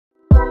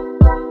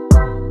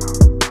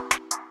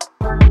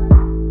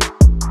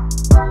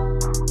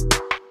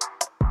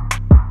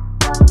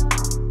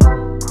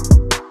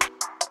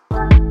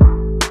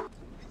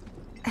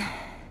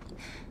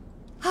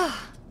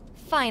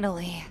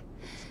finally.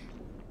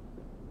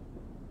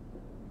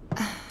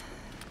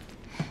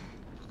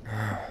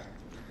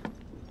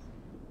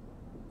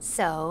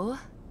 So,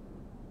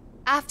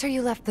 after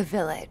you left the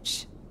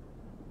village...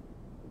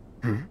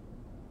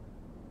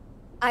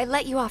 I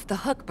let you off the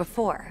hook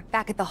before,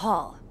 back at the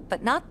hall,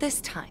 but not this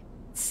time.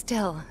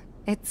 Still,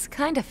 it's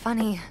kind of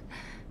funny.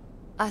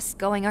 Us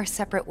going our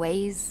separate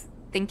ways,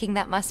 thinking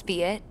that must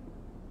be it.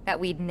 That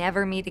we'd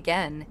never meet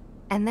again.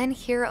 And then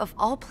here, of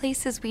all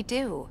places, we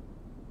do.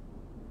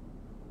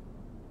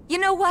 You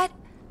know what?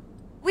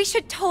 We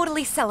should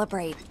totally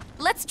celebrate.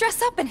 Let's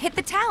dress up and hit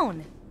the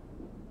town.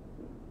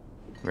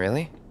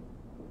 Really?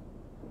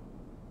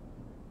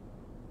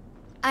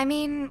 I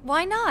mean,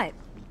 why not?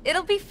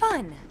 It'll be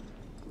fun.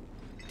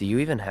 Do you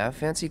even have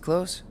fancy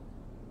clothes?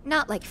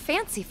 Not like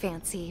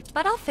fancy,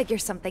 but I'll figure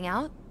something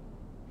out.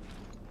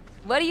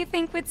 What do you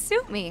think would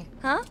suit me,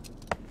 huh?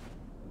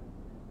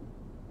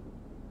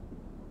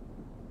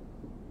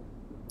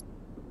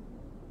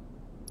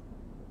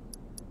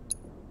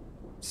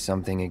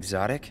 Something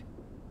exotic?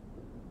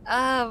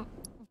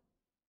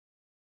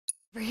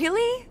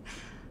 Really?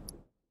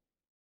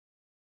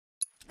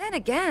 Then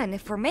again,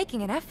 if we're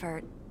making an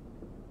effort,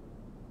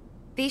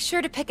 be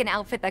sure to pick an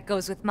outfit that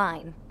goes with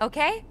mine,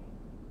 okay?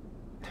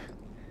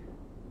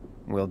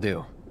 Will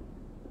do.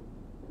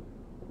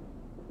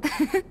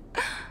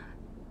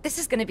 This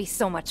is gonna be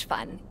so much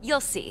fun.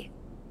 You'll see.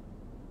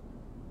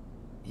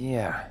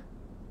 Yeah.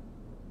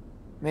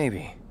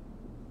 Maybe.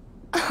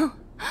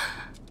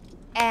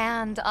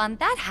 And on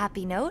that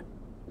happy note,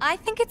 I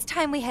think it's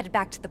time we head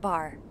back to the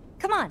bar.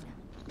 Come on.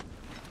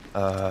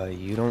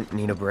 You don't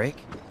need a break?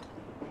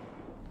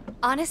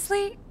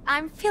 Honestly,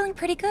 I'm feeling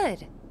pretty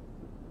good.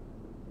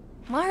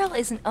 Marl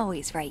isn't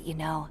always right, you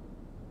know.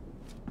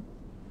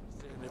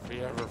 Seeing if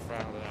he ever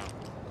found out.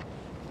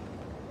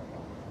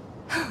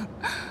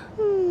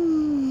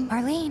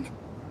 Marlene.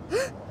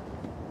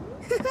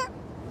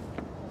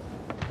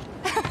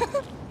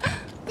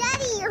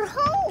 Daddy, you're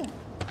home!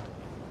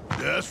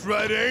 That's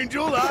right,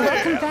 Angel, I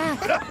Welcome am.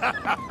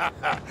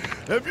 back.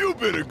 Have you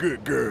been a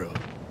good girl?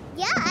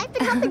 Yeah, I've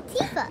been helping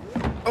Tifa.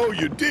 Oh,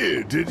 you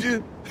did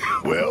you?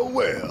 Well,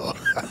 well.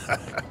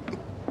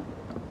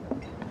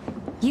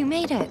 You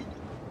made it.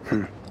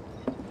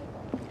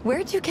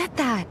 Where'd you get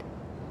that?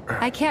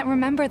 I can't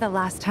remember the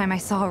last time I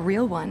saw a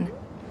real one.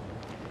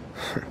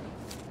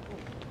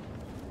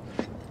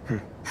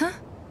 Huh?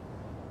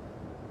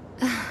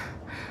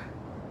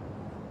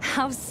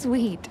 How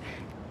sweet.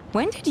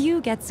 When did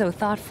you get so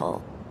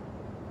thoughtful?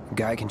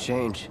 Guy can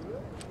change.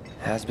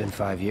 Has been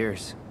 5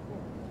 years.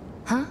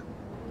 Huh?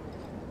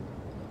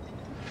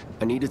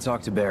 I need to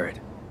talk to Barrett.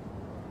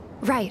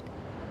 Right.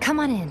 Come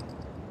on in.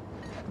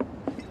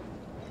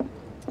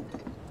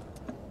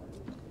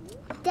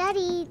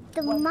 Daddy,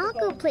 the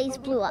Mako place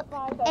blew up.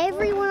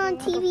 Everyone on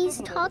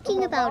TV's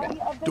talking about it.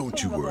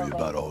 Don't you worry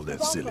about all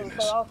that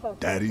silliness.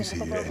 Daddy's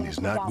here and he's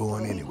not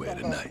going anywhere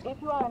tonight.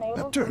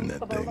 Now turn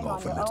that thing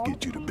off and let's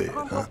get you to bed,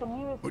 huh?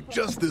 But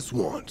just this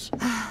once.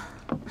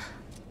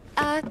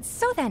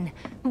 So then,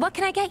 what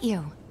can I get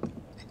you?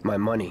 My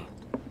money.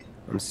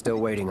 I'm still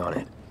waiting on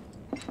it.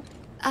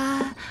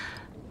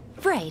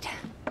 Right.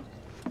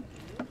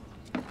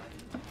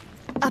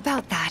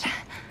 About that.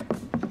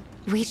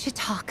 We should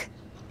talk.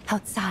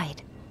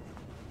 Outside.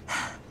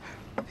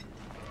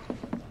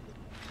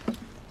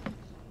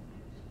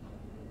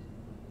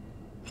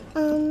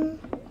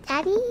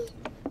 Daddy?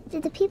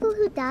 Did the people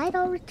who died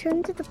all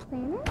return to the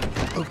planet?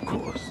 Of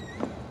course.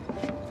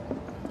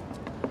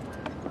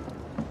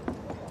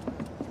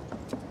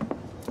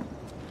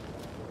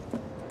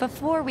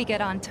 Before we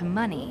get on to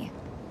money,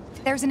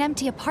 there's an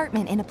empty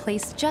apartment in a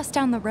place just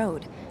down the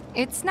road.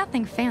 It's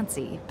nothing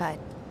fancy, but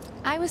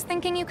I was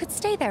thinking you could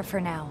stay there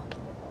for now.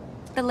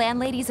 The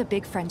landlady's a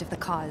big friend of the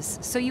cause,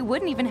 so you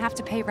wouldn't even have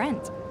to pay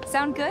rent.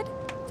 Sound good?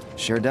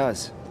 Sure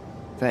does.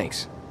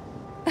 Thanks.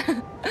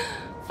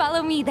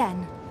 Follow me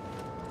then.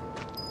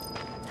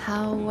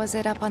 How was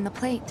it up on the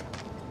plate?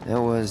 It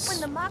was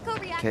When the Mako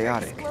reactor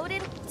chaotic.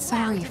 exploded,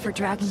 Sorry wow, for did the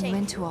dragging ground you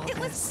shake. into all It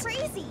was this.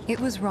 crazy. It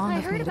was wrong I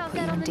of me heard to about put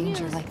you that in on the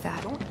danger news. like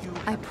that.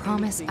 I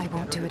promise I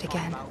won't do it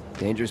again.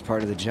 Danger's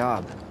part of the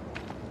job.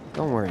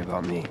 Don't worry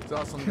about me.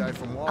 Saw some guy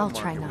from Walmart. I'll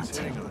try not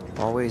to.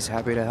 Always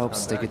happy to help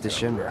stick it to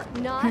Shinra.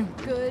 Not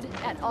good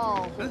at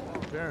all.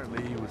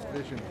 Apparently he was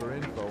fishing for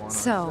info on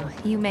So,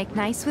 you make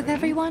nice with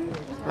everyone?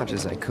 Much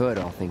as I could,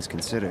 all things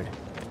considered.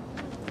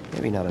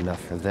 Maybe not enough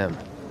for them.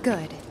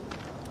 Good.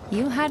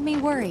 You had me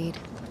worried.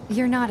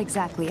 You're not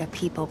exactly a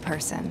people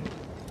person.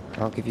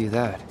 I'll give you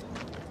that.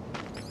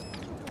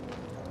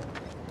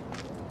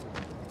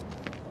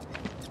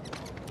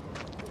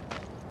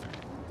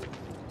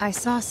 I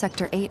saw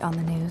Sector 8 on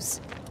the news.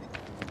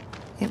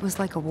 It was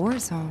like a war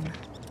zone.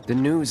 The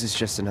news is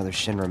just another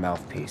Shinra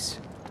mouthpiece.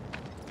 One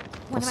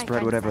They'll of my spread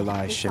friends whatever said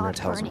lies they saw Shinra it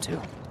tells them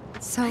burning. to. I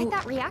So,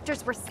 thought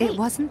reactors were safe. it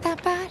wasn't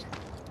that bad?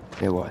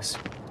 It was.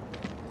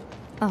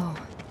 Oh,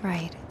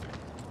 right.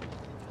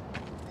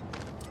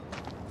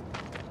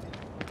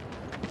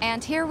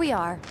 And here we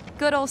are.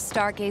 Good old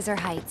Stargazer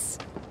Heights.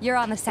 You're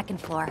on the second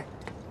floor.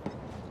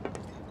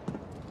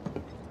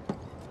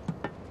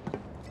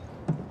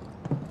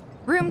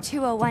 Room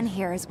 201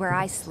 here is where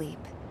I sleep.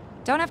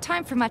 Don't have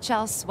time for much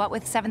else, what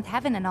with 7th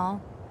Heaven and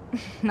all.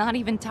 Not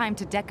even time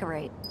to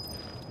decorate.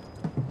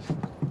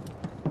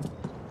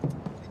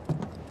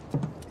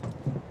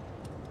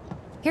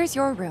 Here's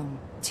your room,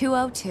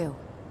 202.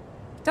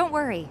 Don't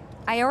worry,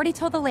 I already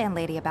told the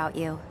landlady about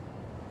you.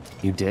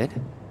 You did?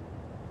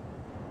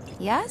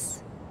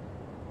 Yes?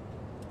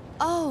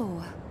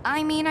 Oh,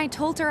 I mean, I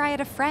told her I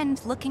had a friend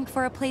looking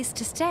for a place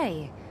to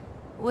stay.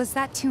 Was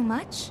that too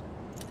much?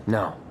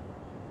 No.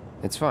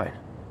 It's fine.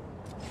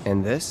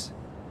 And this?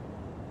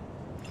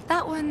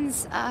 That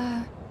one's,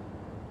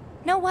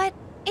 Know what?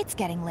 It's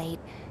getting late.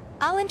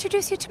 I'll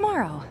introduce you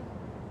tomorrow.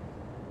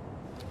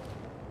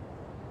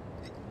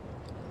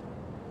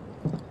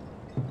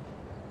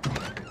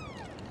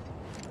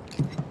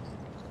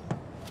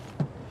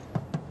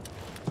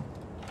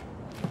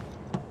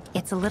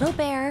 It's a little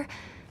bare,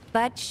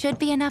 but should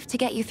be enough to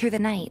get you through the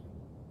night.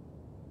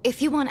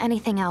 If you want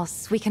anything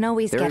else, we can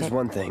always get it. There is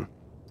one thing.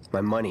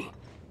 My money.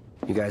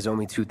 You guys owe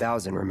me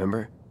 2,000,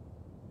 remember?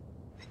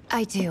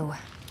 I do.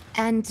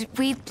 And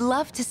we'd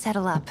love to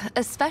settle up,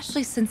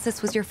 especially since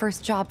this was your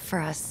first job for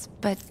us,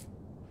 but...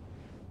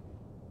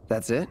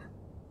 That's it?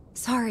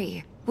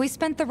 Sorry. We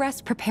spent the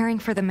rest preparing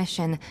for the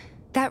mission.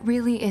 That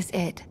really is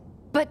it.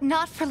 But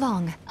not for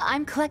long.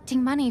 I'm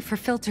collecting money for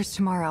filters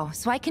tomorrow,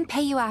 so I can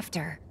pay you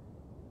after.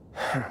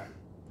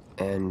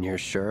 And you're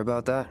sure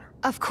about that?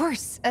 Of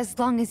course, as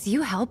long as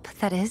you help,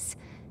 that is.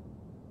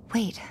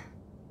 Wait,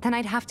 then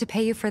I'd have to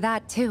pay you for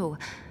that too.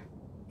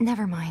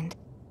 Never mind.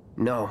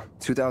 No,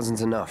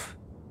 2,000's enough.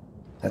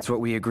 That's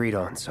what we agreed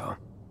on, so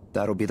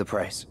that'll be the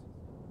price.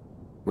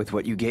 With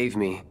what you gave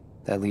me,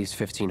 that leaves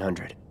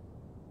 1,500.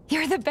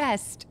 You're the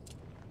best.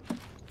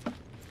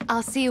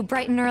 I'll see you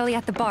bright and early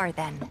at the bar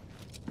then.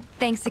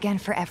 Thanks again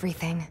for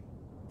everything.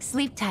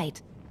 Sleep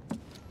tight.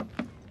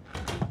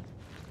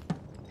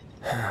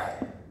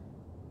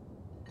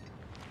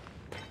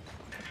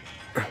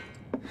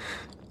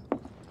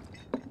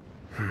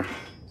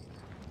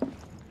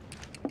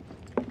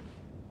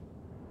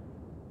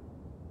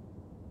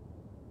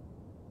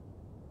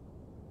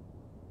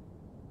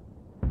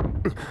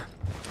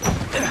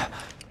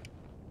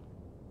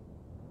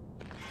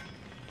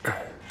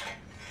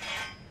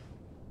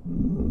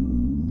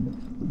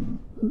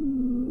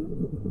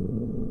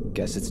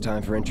 Guess it's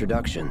time for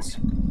introductions.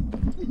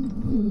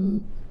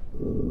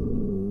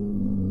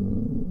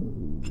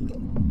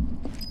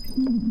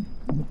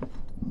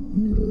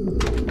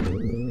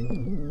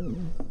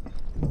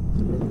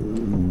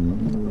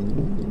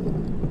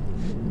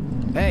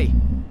 Hey,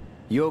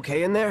 you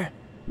okay in there?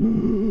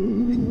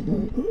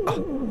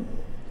 Oh.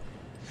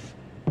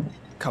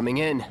 Coming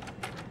in.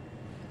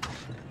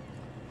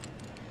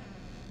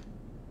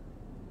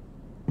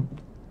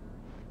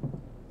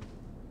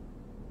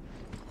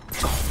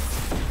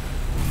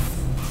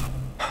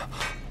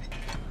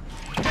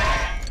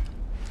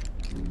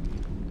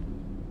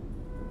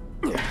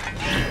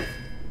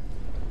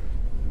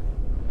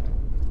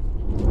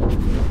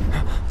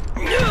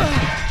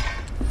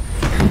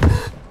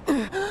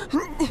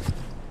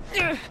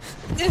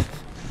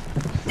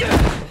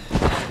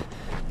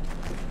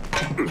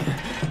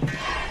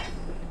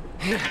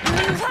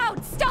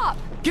 Cloud, stop!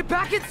 Get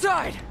back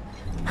inside!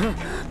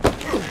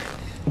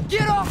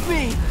 Get off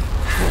me!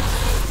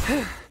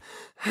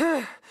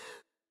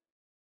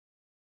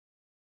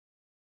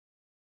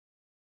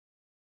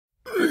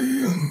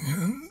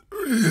 Reunion.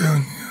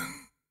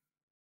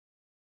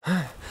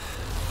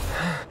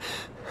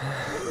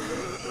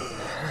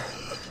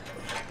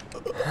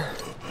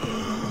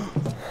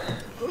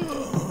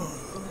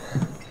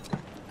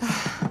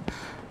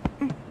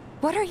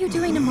 What are you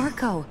doing to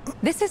Marco?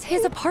 This is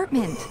his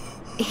apartment.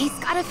 He's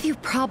got a few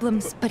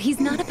problems, but he's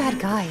not a bad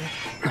guy.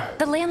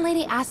 The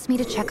landlady asked me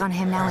to check on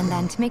him now and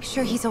then to make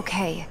sure he's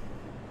okay.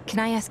 Can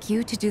I ask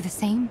you to do the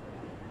same?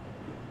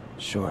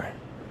 Sure.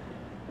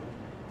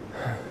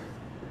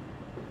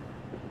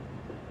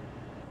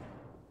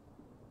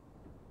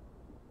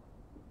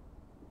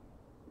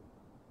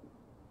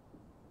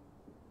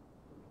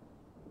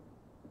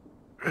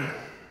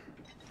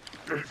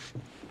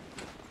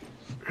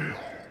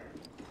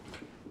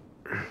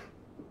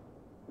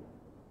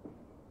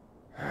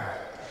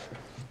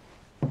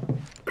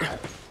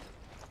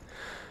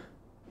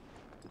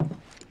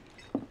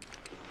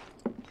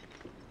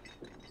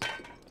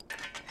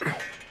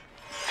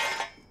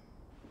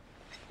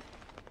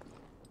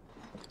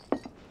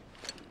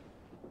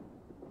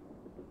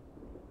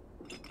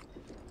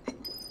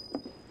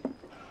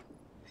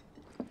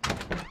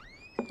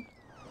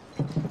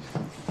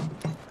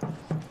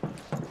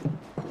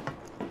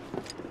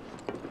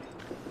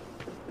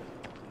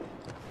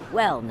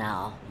 Well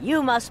now,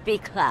 you must be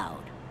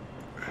Cloud.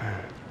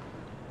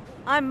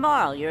 I'm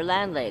Marl, your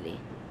landlady.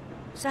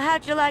 So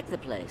how'd you like the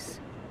place?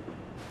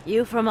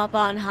 You from up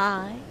on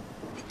high?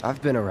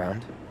 I've been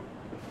around.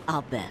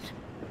 I'll bet.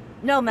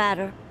 No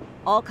matter.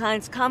 All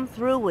kinds come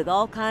through with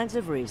all kinds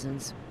of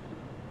reasons.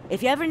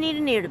 If you ever need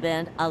an ear to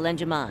bend, I'll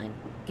lend you mine.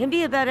 Can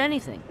be about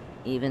anything,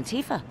 even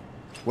Tifa.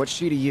 What's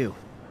she to you?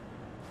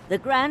 The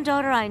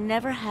granddaughter I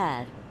never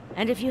had,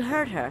 And if you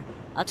hurt her,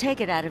 I'll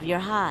take it out of your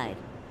hide.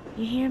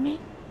 You hear me?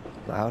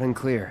 Loud and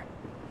clear.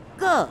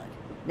 Good.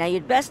 Now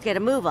you'd best get a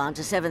move on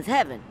to 7th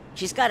Heaven.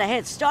 She's got a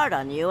head start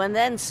on you and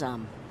then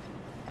some.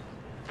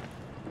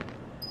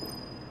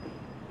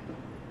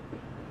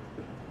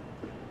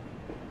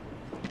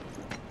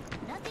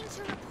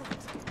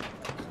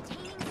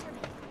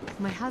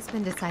 My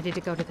husband decided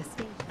to go to the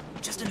station.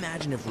 Just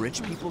imagine if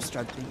rich people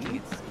start thinking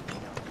it's...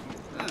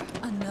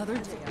 Another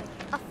day.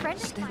 A friend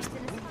of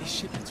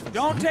mine.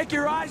 Don't take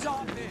your eyes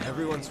off it!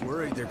 Everyone's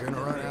worried they're gonna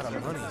run out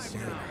of money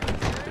soon.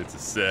 It's a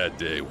sad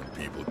day when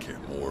people care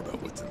more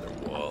about what's in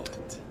their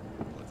wallet.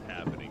 What's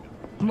happening?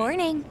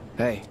 Morning.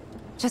 Hey.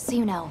 Just so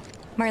you know,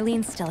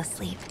 Marlene's still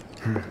asleep.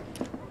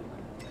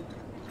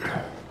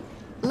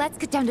 Let's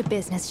get down to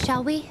business,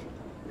 shall we?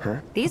 Huh?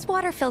 These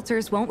water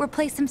filters won't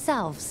replace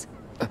themselves.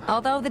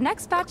 Although the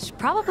next batch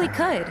probably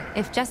could,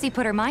 if Jessie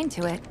put her mind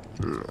to it.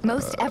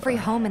 Most every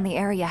home in the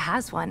area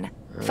has one.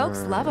 Folks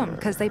love them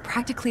because they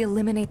practically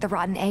eliminate the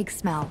rotten egg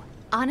smell.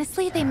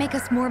 Honestly, they make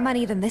us more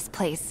money than this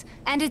place.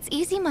 And it's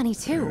easy money,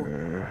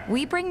 too.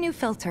 We bring new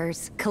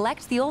filters,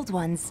 collect the old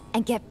ones,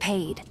 and get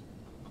paid.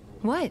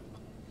 What?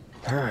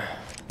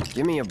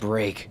 Give me a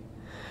break.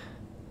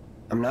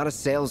 I'm not a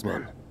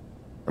salesman.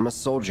 I'm a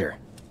soldier.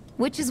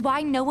 Which is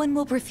why no one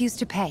will refuse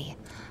to pay.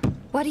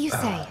 What do you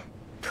say?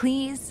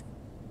 Please?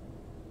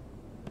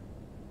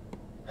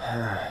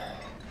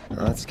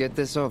 Let's get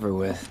this over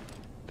with.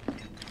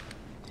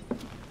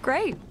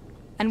 Great.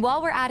 And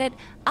while we're at it,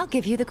 I'll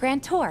give you the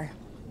grand tour.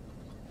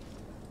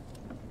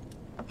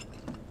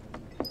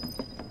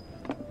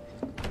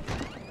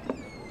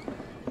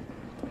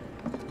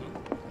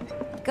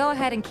 Go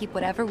ahead and keep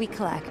whatever we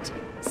collect.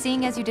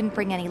 Seeing as you didn't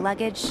bring any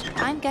luggage,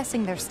 I'm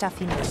guessing there's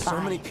stuff you need to buy.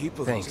 So many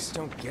people Thanks. just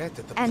don't get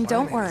that the And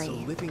don't planet is a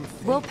worry, living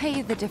thing. we'll pay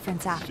you the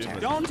difference after.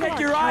 Don't take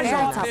your eyes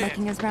Barrett's off out it!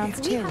 making his rounds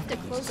too.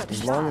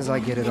 As long as I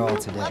get it all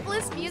today.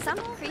 Loveless music. Some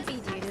creepy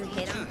dude who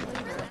hit him.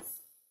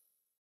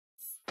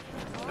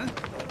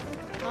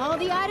 All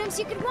the items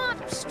you could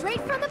want, straight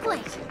from the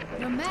plate.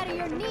 No matter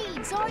your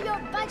needs or your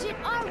budget,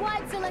 our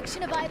wide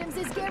selection of items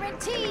is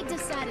guaranteed to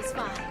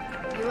satisfy.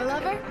 You a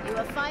lover? You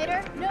a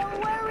fighter? No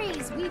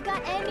worries. We've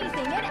got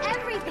anything and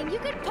everything you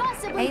could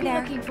possibly Hey be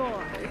there. looking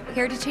for.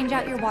 Here to change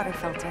out your water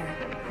filter.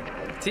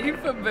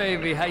 Tifa,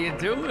 baby, how you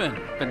doing?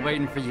 Been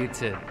waiting for you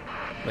to...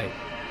 Wait,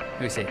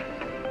 who's he?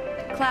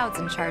 Cloud's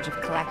in charge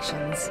of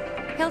collections.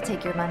 He'll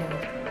take your money.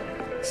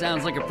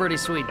 Sounds like a pretty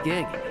sweet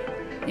gig.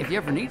 If you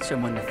ever need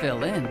someone to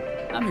fill in,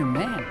 I'm your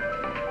man.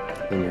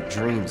 In your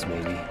dreams,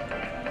 maybe.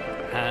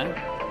 Huh?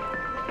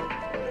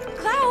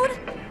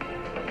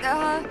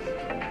 Cloud!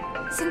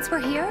 Since we're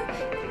here,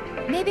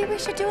 maybe we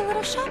should do a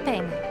little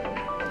shopping.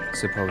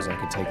 Suppose I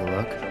could take a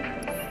look?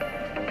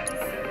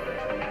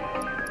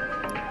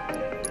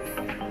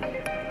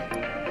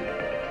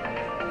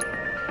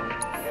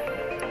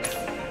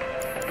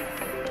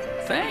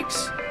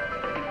 Thanks.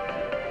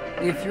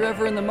 If you're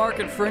ever in the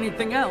market for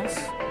anything else,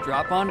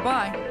 drop on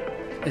by.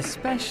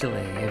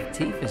 Especially if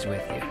Tifa's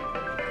with you.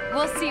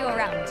 We'll see you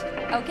around,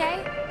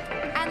 okay?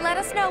 And let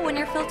us know when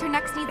your filter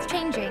next needs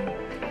changing.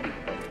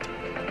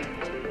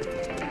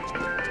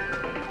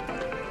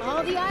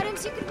 All the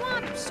items you could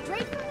want,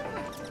 straight from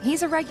the plate.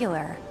 He's a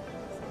regular.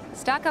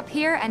 Stock up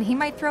here and he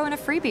might throw in a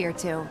freebie or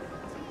two.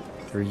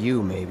 For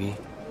you, maybe. You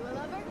a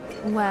lover?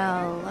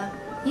 Well,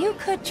 you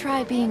could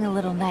try being a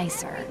little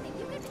nicer.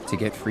 To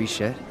get free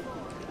shit?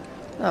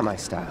 Not my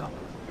style.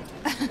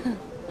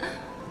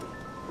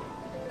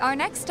 Our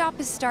next stop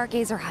is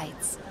Stargazer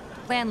Heights.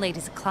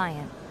 Landlady's a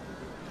client.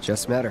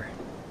 Just met her.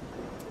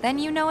 Then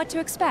you know what to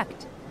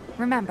expect.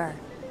 Remember,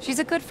 she's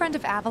a good friend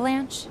of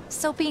Avalanche,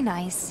 so be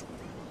nice.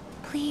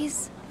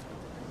 Please?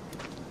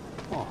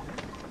 Oh,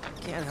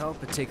 can't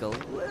help but take a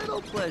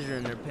little pleasure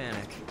in their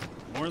panic.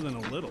 More than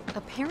a little.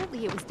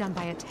 Apparently it was done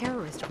by a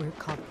terrorist group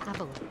called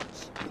Avalanche.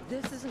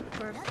 This isn't the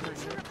first time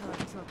you've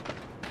caused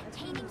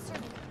trouble.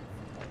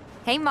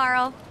 Hey,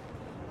 Marl.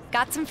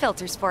 Got some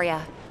filters for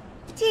ya.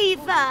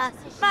 Tifa,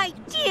 my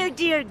dear,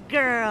 dear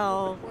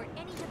girl.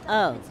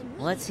 Oh,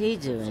 what's he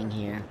doing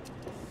here?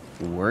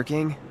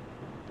 Working?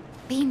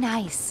 Be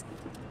nice.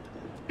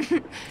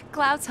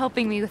 Cloud's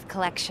helping me with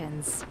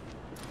collections.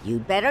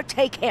 You'd better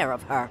take care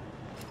of her.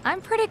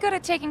 I'm pretty good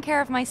at taking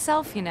care of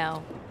myself, you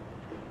know.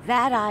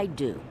 That I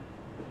do.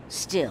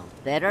 Still,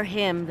 better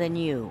him than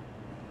you.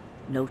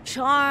 No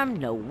charm,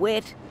 no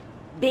wit.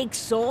 Big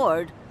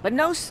sword, but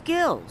no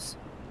skills.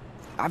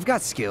 I've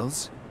got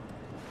skills.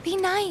 Be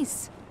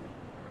nice.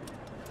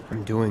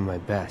 I'm doing my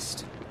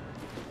best.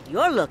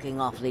 You're looking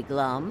awfully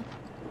glum.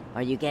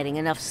 Are you getting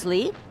enough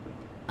sleep?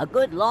 A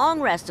good long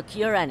rest to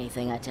cure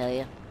anything, I tell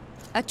you.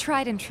 A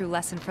tried and true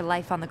lesson for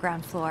life on the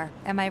ground floor,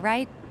 am I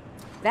right?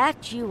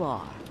 That you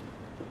are.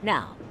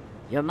 Now,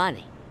 your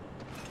money.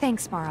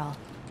 Thanks, Marl.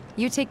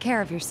 You take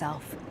care of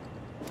yourself.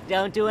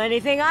 Don't do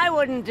anything I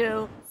wouldn't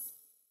do.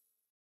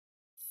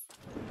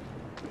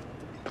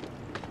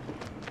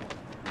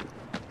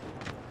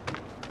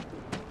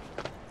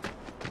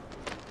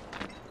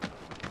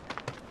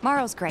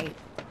 Marl's great.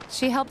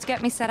 She helped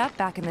get me set up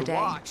back in the day.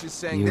 Watch is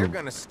saying they're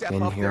gonna step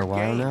Been up here their a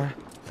while game. now?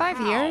 5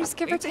 years,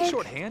 give or Ain't they take.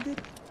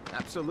 short-handed?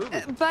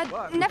 Absolutely.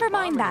 But never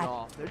mind that.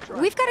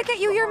 We've got to get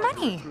you your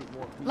money.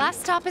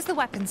 Last stop is the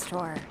weapons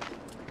drawer.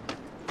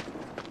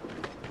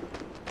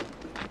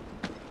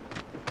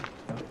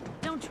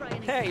 Don't try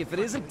anything. Hey, if it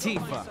isn't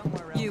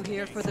Tifa. You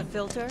here for the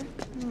filter?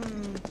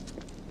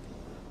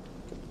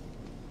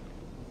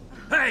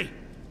 Hey!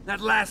 That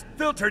last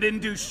filter didn't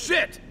do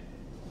shit!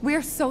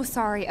 We're so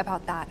sorry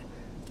about that.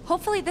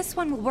 Hopefully this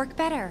one will work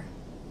better.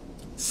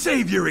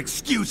 Save your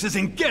excuses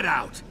and get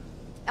out!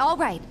 All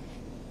right.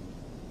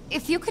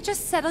 If you could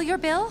just settle your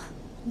bill,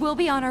 we'll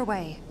be on our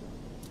way.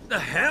 The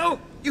hell?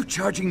 You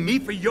charging me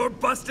for your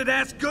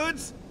busted-ass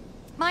goods?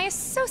 My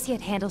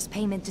associate handles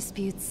payment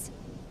disputes.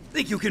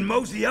 Think you can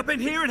mosey up in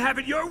here and have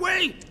it your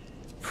way?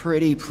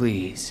 Pretty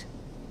please.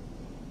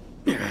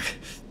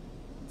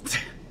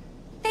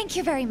 Thank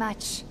you very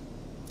much.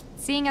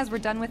 Seeing as we're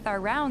done with our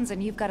rounds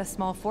and you've got a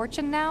small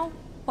fortune now,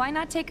 why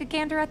not take a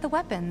gander at the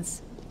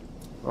weapons?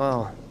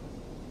 Well,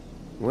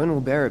 when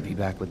will Barrett be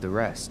back with the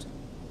rest?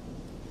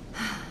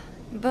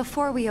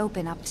 Before we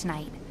open up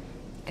tonight.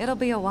 It'll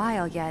be a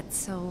while yet,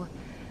 so...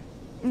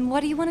 what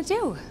do you want to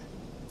do?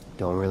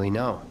 Don't really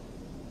know.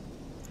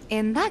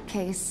 In that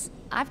case,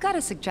 I've got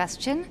a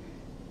suggestion.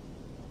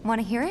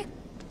 Want to hear it?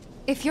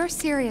 If you're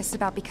serious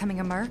about becoming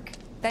a merc,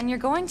 then you're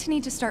going to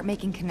need to start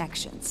making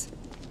connections.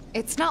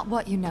 It's not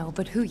what you know,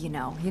 but who you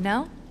know, you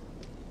know?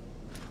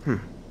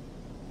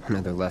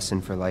 Another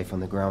lesson for life on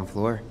the ground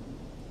floor?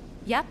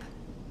 Yep.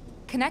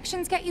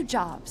 Connections get you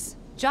jobs.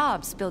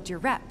 Jobs build your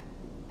rep.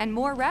 And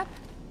more rep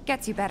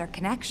gets you better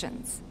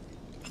connections.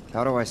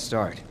 How do I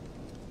start?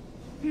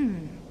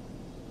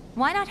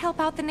 Why not help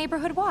out the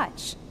neighborhood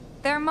watch?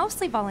 They're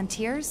mostly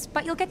volunteers,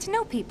 but you'll get to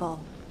know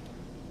people.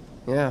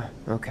 Yeah,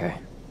 okay.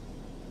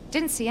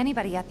 Didn't see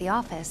anybody at the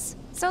office,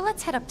 so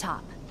let's head up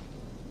top.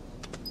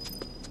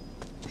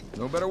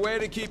 No better way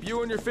to keep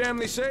you and your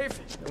family safe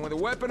than with a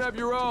weapon of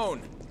your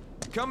own.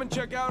 Come and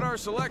check out our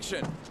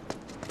selection.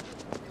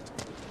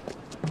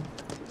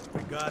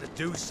 We gotta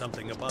do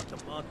something about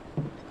the month.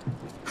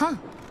 Huh.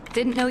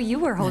 Didn't know you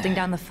were holding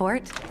down the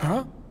fort.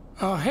 Huh?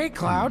 Oh, hey,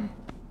 Cloud.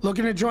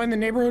 Looking to join the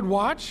neighborhood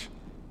watch?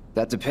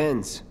 That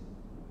depends.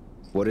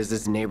 What does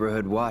this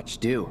neighborhood watch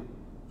do?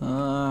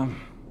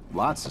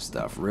 Lots of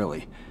stuff,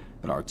 really.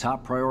 But our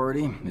top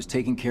priority is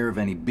taking care of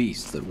any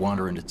beasts that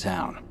wander into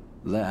town.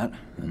 That,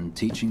 and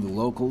teaching the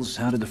locals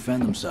how to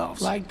defend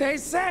themselves. Like they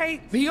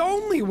say, the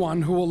only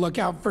one who will look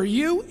out for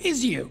you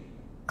is you.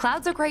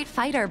 Cloud's a great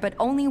fighter, but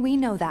only we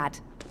know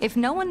that. If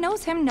no one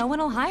knows him, no one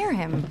will hire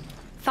him.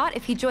 Thought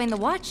if he joined the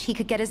watch, he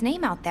could get his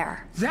name out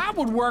there. That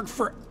would work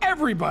for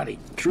everybody.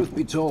 Truth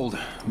be told,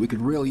 we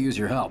could really use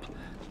your help.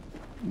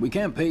 We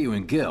can't pay you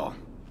in gil,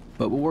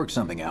 but we'll work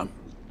something out.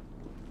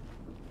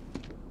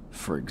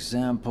 For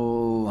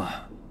example...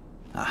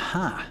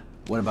 Aha!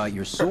 What about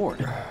your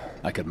sword?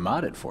 I could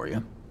mod it for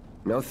you.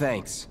 No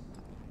thanks.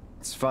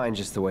 It's fine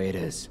just the way it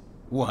is.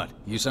 What,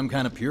 you some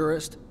kind of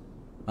purist?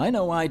 I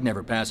know I'd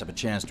never pass up a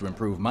chance to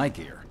improve my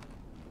gear.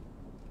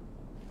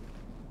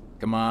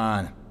 Come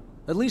on.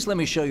 At least let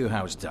me show you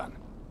how it's done.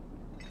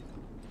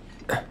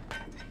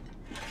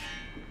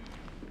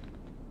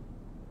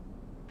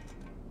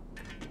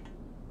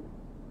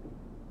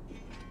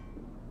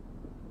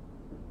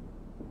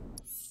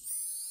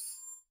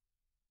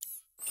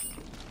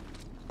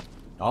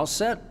 All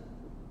set?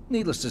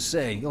 Needless to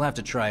say, you'll have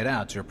to try it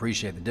out to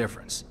appreciate the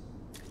difference.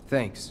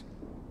 Thanks.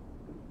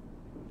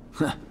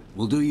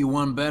 We'll do you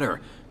one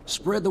better.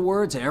 Spread the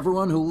word to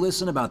everyone who'll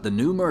listen about the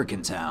new merc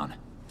in town.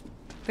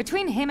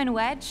 Between him and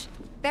Wedge,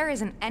 there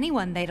isn't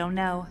anyone they don't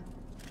know.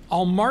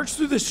 I'll march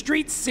through the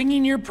streets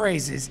singing your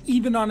praises,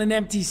 even on an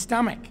empty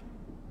stomach.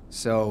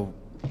 So,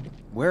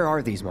 where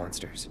are these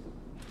monsters?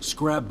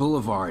 Scrap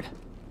Boulevard.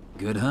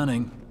 Good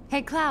hunting.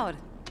 Hey, Cloud,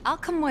 I'll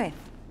come with.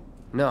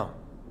 No,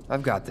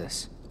 I've got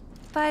this.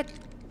 But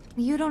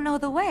you don't know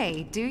the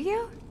way, do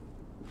you?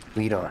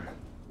 Lead on.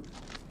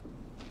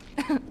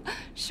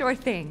 Sure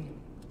thing.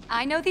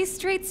 I know these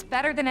streets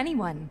better than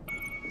anyone.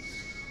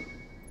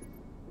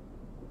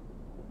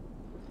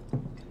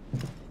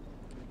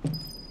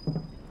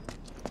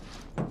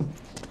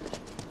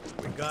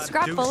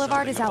 Scrap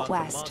Boulevard is out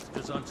west.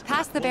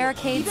 Past the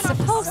barricades,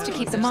 supposed to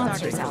keep the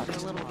monsters out.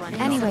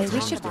 Anyway, we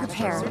should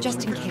prepare,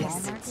 just in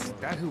case. Is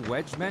that who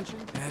Wedge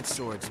mentioned? That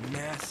sword's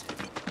massive.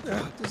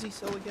 Does he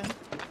sew again?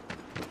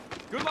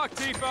 Good luck,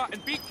 Tifa,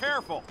 and be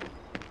careful.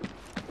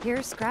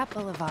 Here's Scrap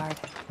Boulevard.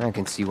 I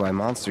can see why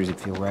monsters would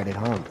feel right at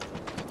home.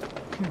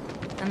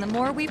 And the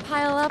more we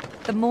pile up,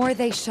 the more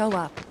they show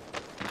up.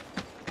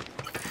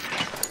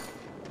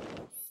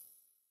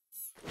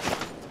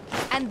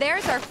 And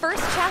there's our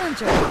first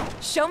challenger.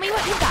 Show me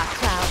what you got,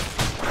 Cloud.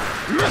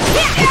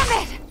 Damn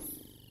it!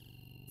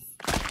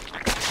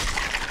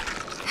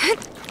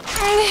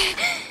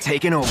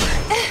 Taken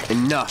over.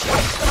 Enough.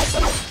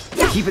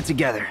 Keep it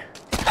together.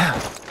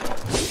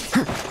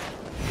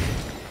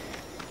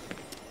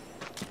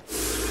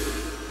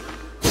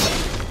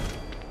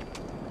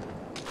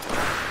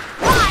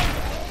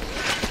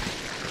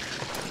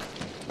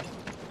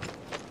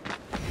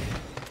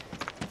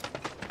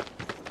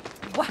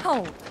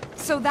 Wow,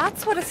 so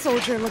that's what a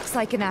soldier looks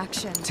like in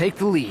action. Take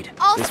the lead.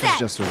 All this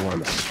set. was just a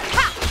warm-up.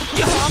 Ha!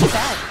 All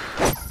set.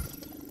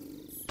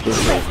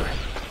 It's over.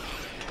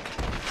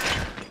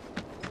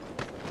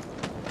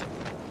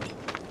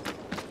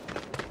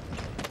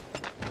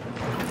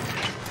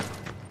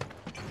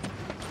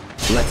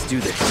 Let's do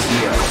this.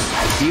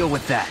 Yeah. Deal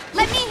with that.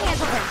 Let me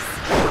handle this.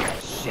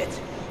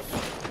 Shit.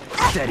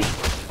 Steady.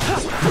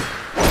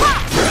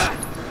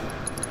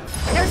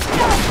 There's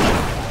no escape.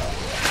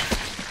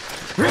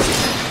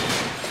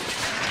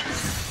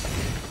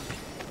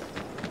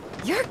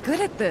 You're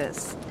good at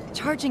this.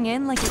 Charging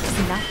in like it's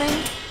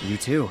nothing. You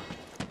too.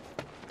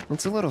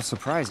 It's a little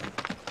surprising.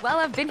 Well,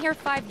 I've been here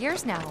 5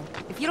 years now.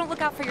 If you don't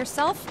look out for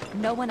yourself,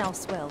 no one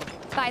else will.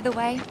 By the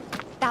way,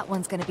 that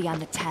one's gonna be on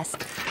the test.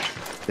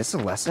 This a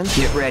lesson?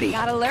 Get ready.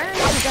 Gotta learn.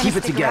 Keep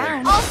it together.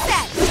 Around. All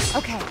set.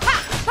 Okay. Ha!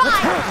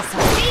 Fire!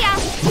 See ya!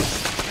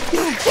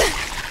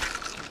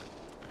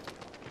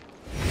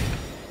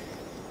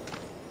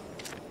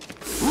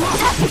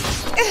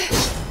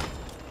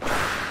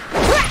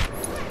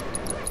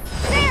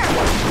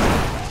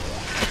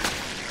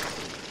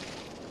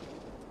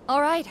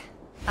 All right.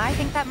 I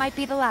think that might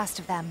be the last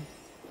of them.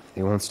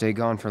 They won't stay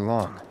gone for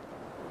long.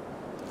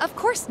 Of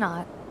course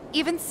not.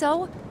 Even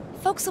so,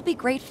 folks will be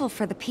grateful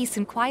for the peace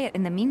and quiet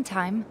in the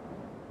meantime.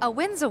 A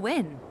win's a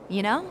win,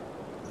 you know?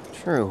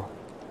 True.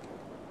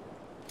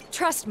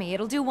 Trust me,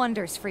 it'll do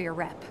wonders for your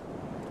rep.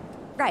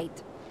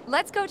 Right.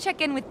 Let's go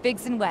check in with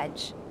Biggs and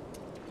Wedge.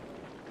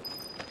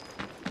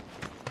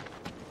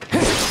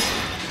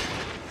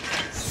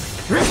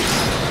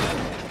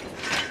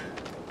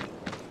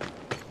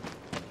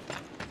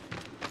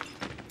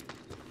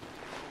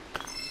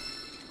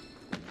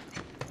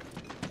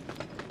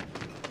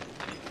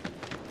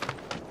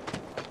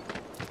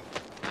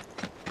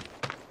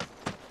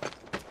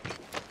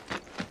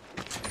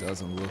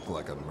 Doesn't look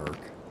like a merc.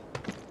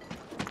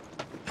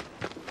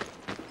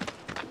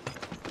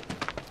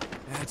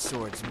 That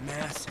sword's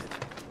massive.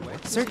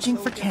 Searching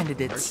for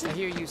candidates. I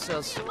hear you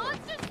sell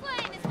Monster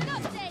Slaying is an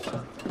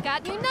update!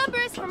 Got new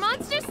numbers for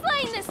Monster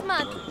Slaying this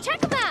month.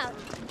 Check them out!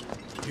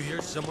 You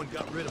hear someone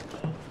got rid of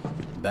Paul?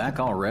 Back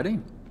already?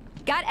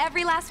 Got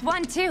every last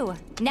one, too.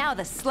 Now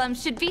the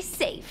slums should be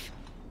safe.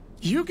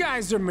 You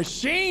guys are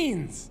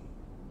machines!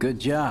 Good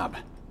job.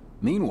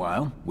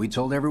 Meanwhile, we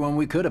told everyone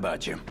we could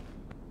about you.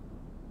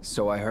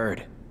 So I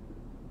heard.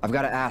 I've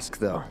got to ask,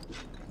 though.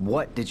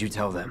 What did you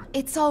tell them?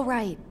 It's all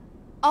right.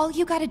 All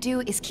you gotta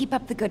do is keep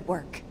up the good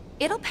work.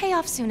 It'll pay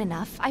off soon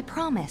enough, I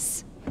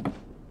promise.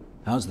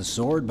 How's the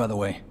sword, by the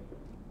way?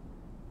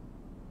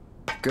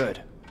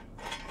 Good.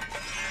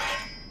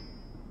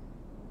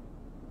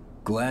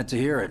 Glad to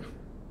hear it.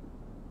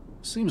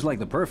 Seems like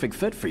the perfect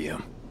fit for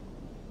you.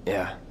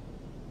 Yeah.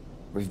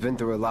 We've been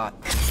through a lot.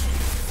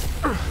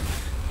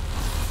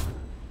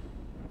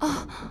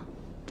 Oh.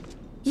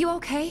 You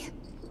okay?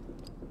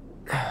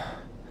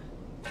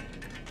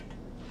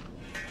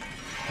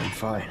 I'm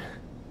fine.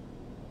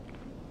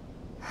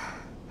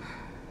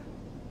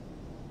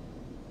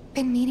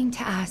 Been meaning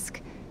to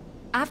ask.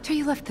 After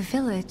you left the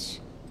village...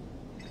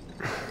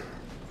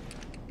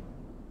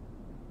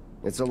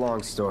 It's a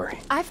long story.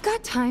 I've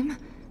got time.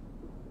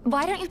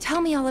 Why don't you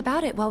tell me all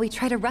about it while we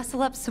try to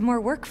rustle up some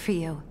more work for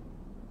you?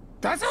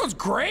 That sounds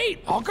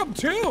great! I'll come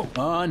too!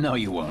 Oh, no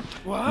you won't.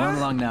 What? Run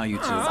along now, you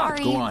two.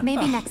 Sorry, Go on.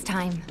 maybe next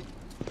time.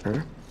 Huh?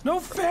 No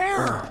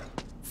fair!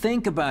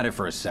 Think about it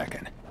for a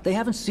second. They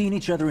haven't seen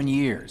each other in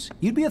years.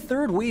 You'd be a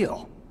third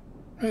wheel.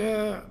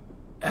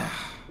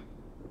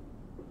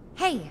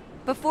 Hey,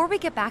 before we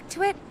get back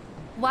to it,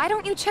 why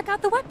don't you check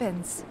out the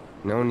weapons?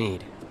 No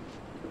need.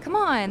 Come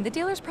on, the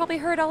dealer's probably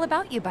heard all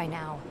about you by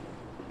now.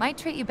 Might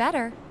treat you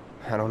better.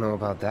 I don't know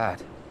about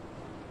that.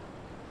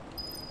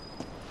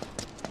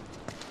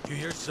 You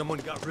hear someone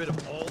got rid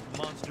of all the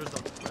monsters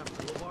on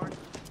the Boulevard?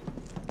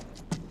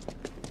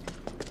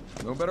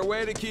 No better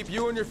way to keep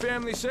you and your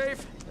family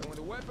safe than with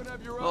a weapon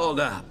of your own. Hold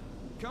up.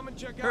 Come and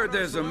check out Heard our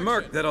there's a selection.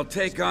 merc that'll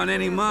take on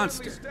any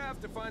monster.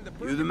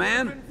 You the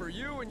man?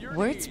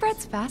 Word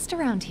spreads fast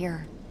around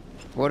here.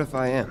 What if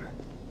I am?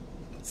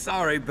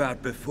 Sorry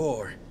about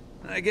before.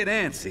 I get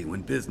antsy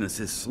when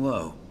business is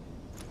slow.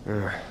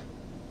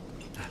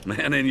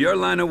 Man in your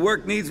line of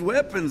work needs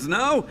weapons,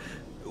 no?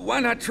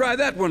 Why not try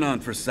that one on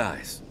for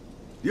size?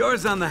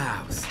 Yours on the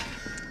house.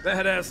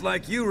 Badass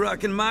like you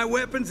rocking my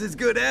weapons is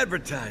good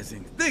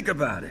advertising. Think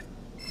about it.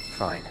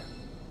 Fine.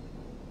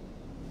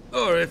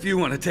 Or if you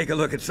want to take a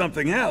look at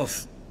something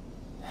else.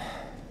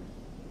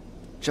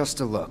 Just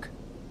a look.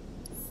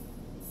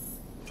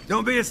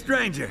 Don't be a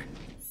stranger.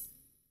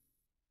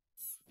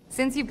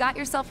 Since you've got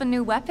yourself a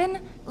new weapon,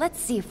 let's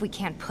see if we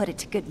can't put it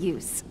to good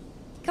use.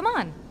 Come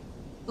on,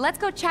 let's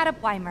go chat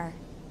up Weimer.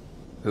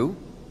 Who?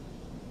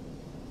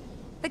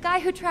 The guy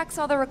who tracks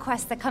all the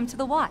requests that come to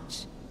the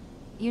watch.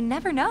 You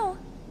never know.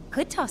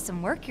 Could toss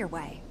some work your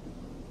way.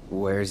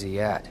 Where's he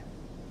at?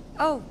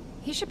 Oh,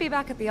 he should be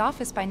back at the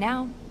office by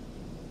now.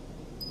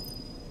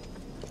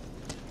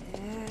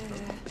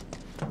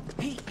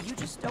 Hey, you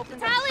just opened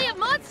Tally of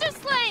monster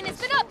slain has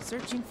been up!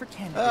 Searching for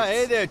candidates.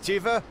 Hey there,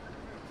 Tifa.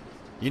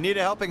 You need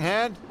a helping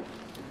hand?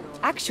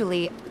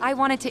 Actually, I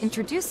wanted to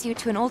introduce you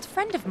to an old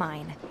friend of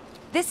mine.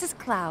 This is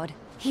Cloud.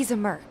 He's a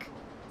merc.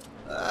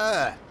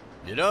 Ah,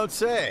 you don't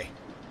say.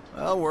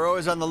 Well, we're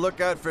always on the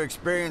lookout for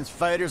experienced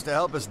fighters to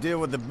help us deal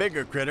with the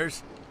bigger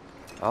critters.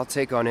 I'll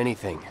take on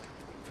anything.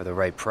 For the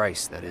right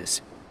price, that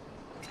is.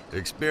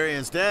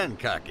 Experienced and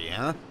cocky,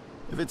 huh?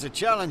 If it's a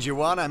challenge you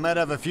want, I might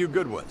have a few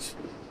good ones.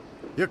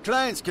 Your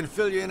clients can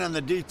fill you in on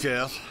the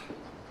details.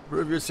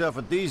 Prove yourself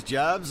with these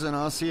jobs, and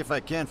I'll see if I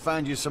can't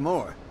find you some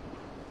more.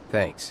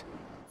 Thanks.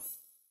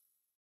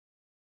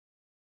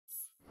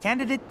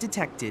 Candidate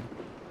detected.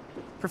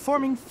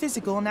 Performing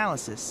physical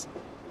analysis.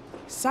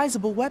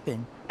 Sizable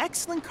weapon,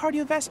 excellent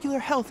cardiovascular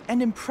health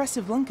and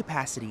impressive lung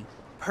capacity,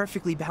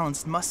 perfectly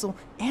balanced muscle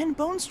and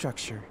bone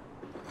structure.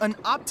 An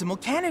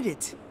optimal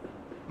candidate!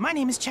 My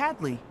name is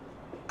Chadley.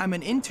 I'm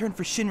an intern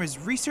for Shinra's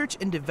Research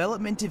and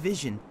Development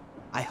Division.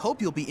 I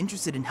hope you'll be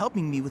interested in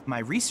helping me with my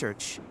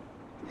research.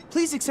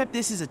 Please accept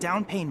this as a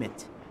down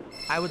payment.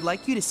 I would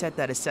like you to set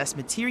that assess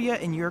materia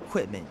in your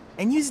equipment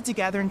and use it to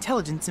gather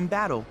intelligence in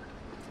battle.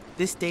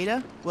 This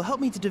data will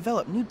help me to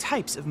develop new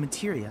types of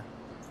materia.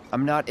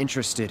 I'm not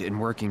interested in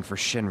working for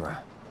Shinra.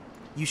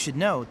 You should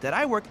know that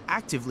I work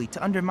actively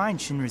to undermine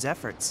Shinra's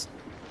efforts.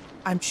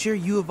 I'm sure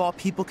you of all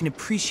people can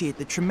appreciate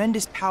the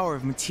tremendous power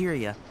of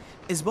materia,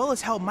 as well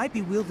as how it might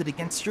be wielded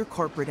against your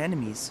corporate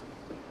enemies.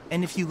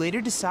 And if you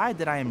later decide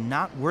that I am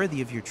not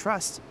worthy of your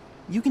trust,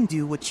 you can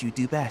do what you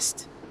do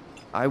best.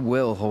 I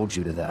will hold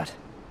you to that.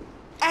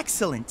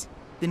 Excellent!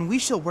 Then we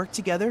shall work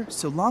together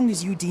so long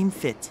as you deem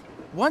fit.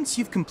 Once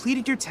you've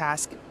completed your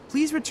task,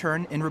 please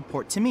return and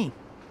report to me.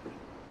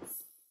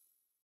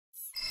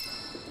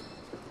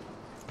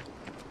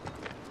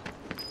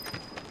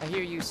 I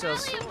hear you sell...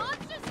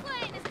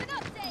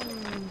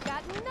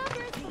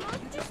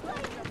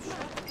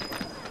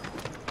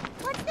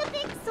 What's the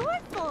big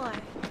sword for?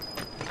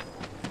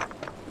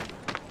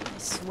 I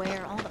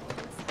swear all the...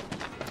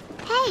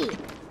 Hey!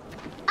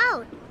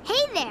 Oh,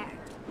 hey there!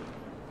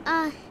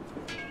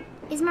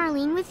 Is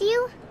Marlene with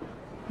you?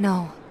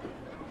 No.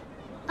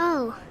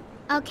 Oh,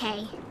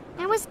 okay.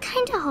 I was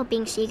kinda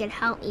hoping she could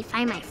help me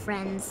find my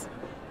friends.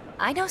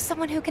 I know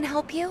someone who can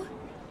help you.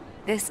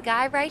 This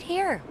guy right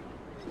here.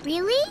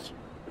 Really?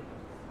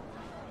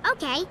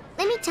 Okay,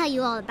 let me tell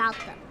you all about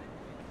them.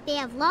 They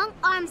have long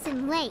arms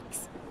and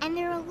legs, and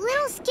they're a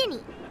little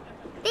skinny.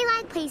 They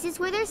like places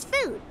where there's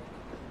food,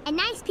 and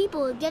nice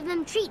people will give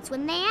them treats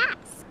when they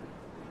ask.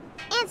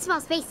 And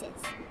small spaces.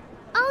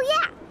 Oh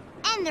yeah,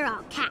 and they're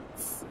all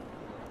cats.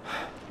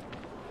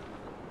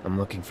 I'm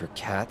looking for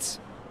cats?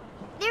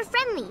 They're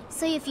friendly,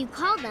 so if you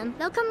call them,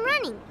 they'll come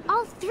running.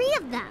 All 3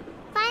 of them.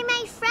 Find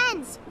my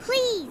friends,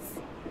 please.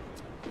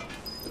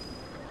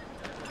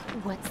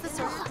 What's the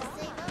source?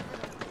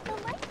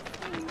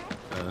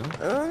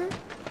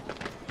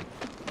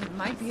 It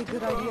might be a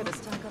good idea to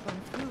stock up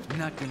on food.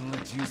 Not gonna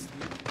let you...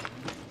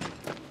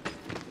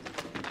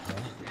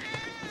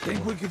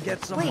 Think we could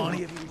get some Wait.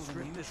 money if we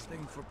strip this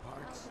thing for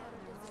parts?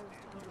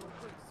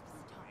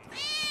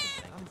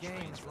 I'm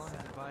game as long as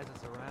it buys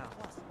us around.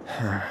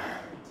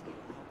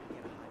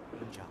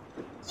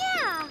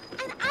 Yeah,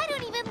 and I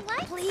don't even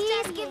like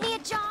Please give me a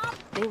job.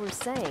 They were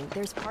saying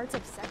there's parts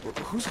of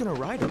Who's gonna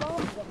ride them?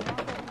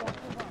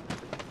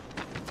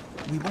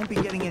 We won't be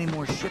getting any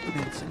more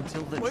shipments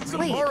until the... When's the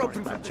bar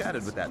open? I've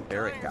chatted with that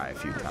Eric guy a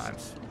few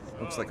times.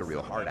 Looks like a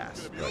real hard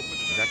ass, but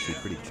he's actually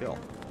pretty chill.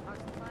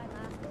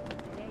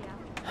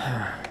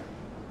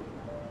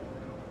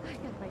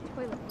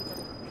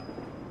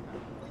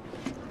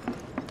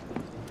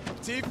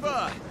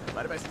 Tifa!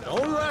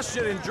 Don't rush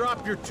it and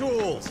drop your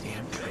tools.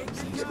 Damn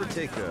things. You ever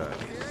take a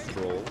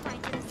stroll?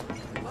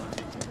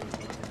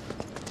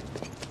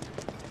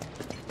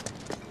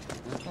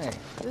 Hey,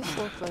 this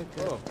looks like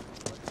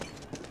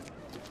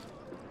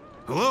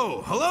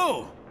Hello,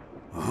 hello!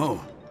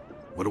 Oh,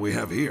 what do we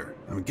have here?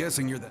 I'm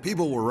guessing you're the...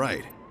 People were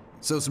right.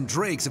 So some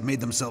drakes have made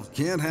themselves...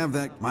 Can't have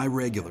that, my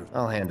regular.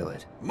 I'll handle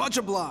it. Much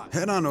obliged.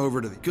 Head on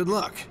over to the... Good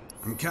luck.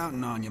 I'm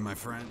counting on you, my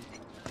friend.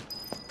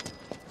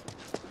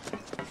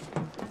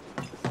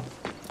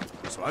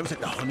 So I was at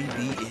the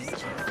Honeybee Inn.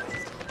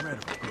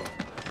 Incredible girl.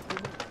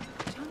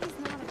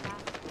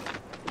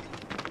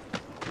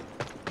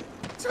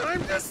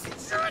 Time to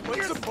shut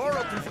What's the bar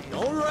open for?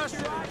 Don't rush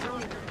it.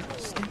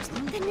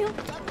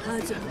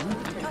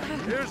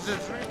 Here's the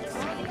drink.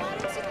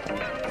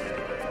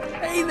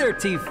 Hey there,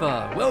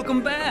 Tifa.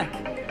 Welcome back.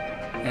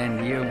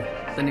 And you,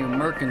 the new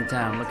merc in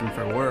town looking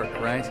for work,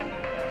 right?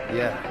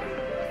 Yeah.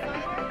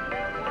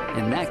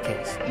 In that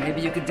case,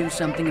 maybe you could do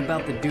something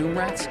about the Doom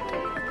Rats?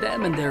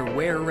 Them and their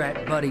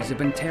were-rat buddies have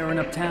been tearing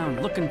up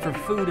town, looking for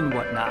food and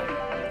whatnot.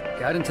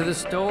 Got into the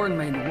store and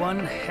made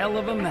one hell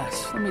of a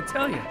mess, let me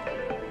tell you.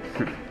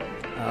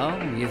 Oh,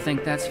 you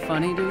think that's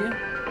funny, do you?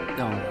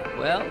 Don't you?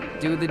 Well,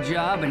 do the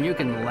job and you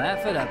can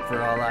laugh it up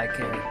for all I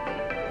care.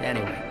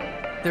 Anyway,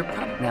 they're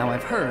probably... Now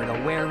I've heard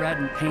a were-rat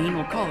in pain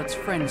will call its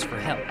friends for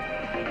help.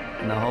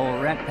 And the whole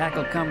rat pack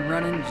will come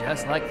running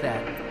just like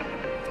that.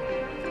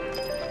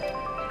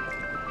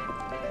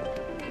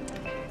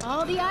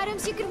 All the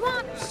items you could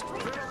want.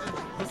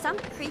 Besides Some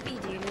creepy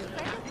dude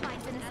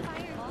finds an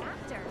aspiring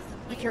actor.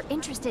 If you're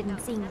interested in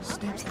seeing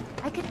Loid,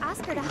 I could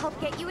ask her to help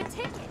get you a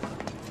ticket.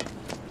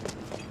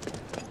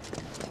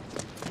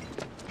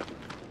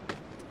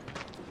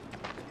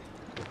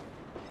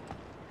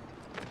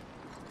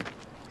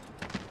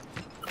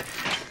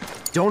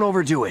 Don't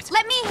overdo it.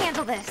 Let me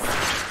handle this.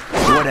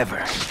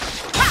 Whatever.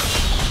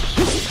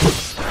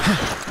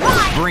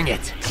 Bring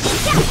it.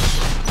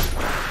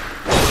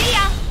 See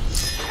ya.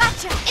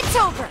 Gotcha. It's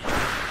over.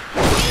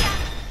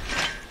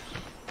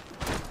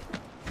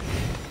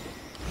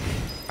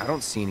 I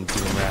don't see any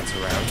doom rats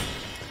around.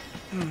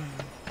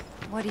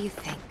 What do you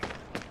think?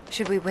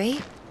 Should we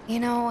wait? You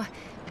know,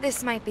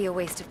 this might be a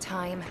waste of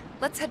time.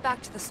 Let's head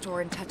back to the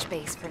store and touch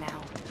base for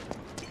now.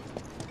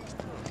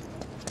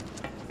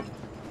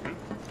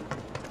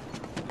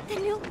 The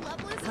new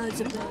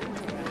Loveless.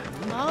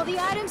 All the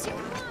items you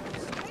want.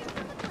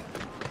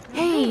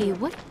 Hey,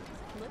 what?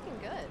 Looking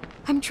good.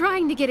 I'm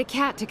trying to get a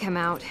cat to come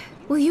out.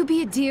 Will you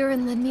be a dear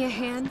and lend me a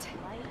hand?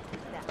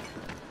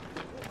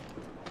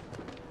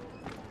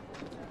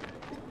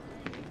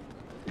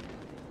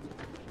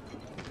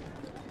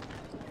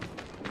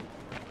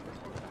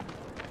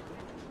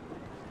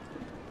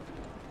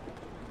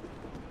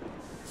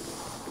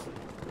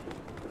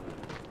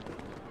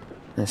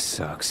 This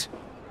sucks.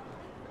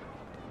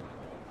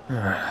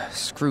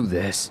 Screw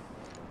this.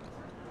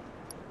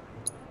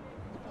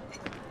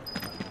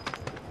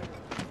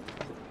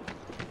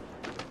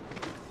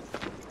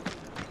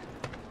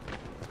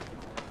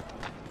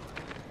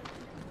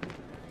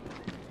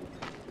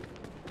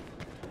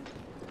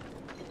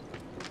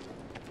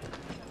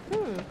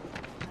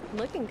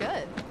 Looking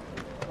good.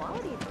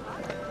 Quality. You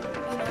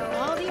know,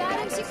 all the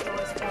items you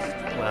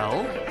can...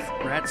 Well,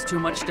 rats too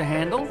much to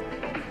handle?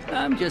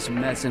 I'm just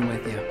messing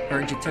with you.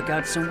 Heard you took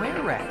out some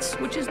were-rats,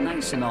 which is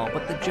nice and all,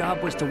 but the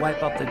job was to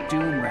wipe out the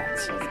doom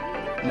rats.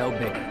 No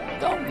biggie.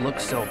 Don't look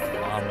so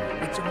glum.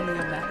 It's only a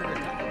matter of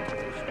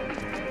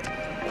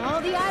time. All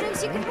the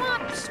items you can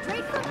want.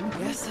 Straight from...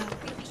 Yes.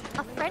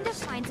 A friend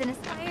of mine's an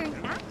aspiring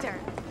actor.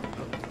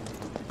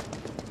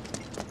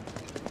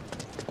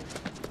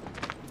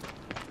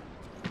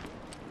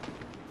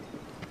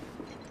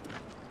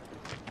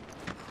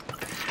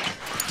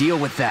 Deal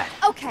with that.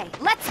 Okay,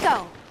 let's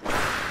go.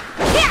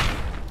 Here!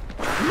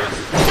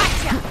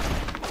 Gotcha!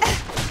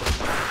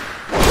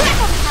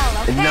 Hell,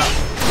 okay? Enough.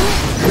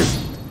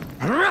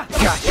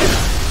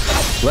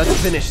 Gotcha. Let's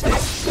finish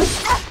this.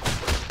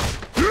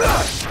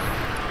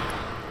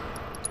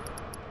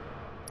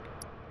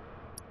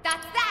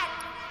 That's that!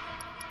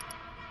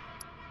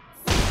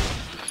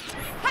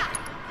 Ha!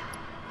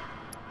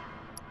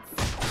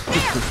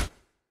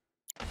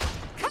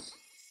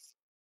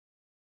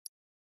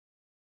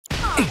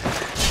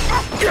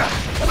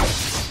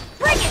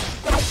 Bring it!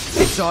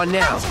 It's on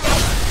now.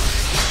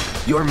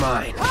 You're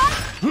mine.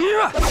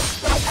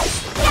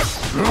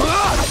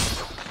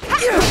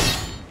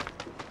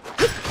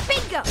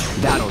 Bingo!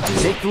 That'll do.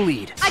 Take the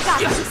lead. I got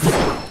this.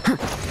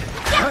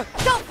 Yeah,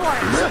 go for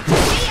it.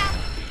 See ya.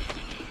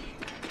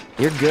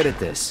 You're good at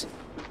this.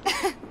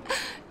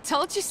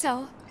 Told you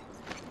so.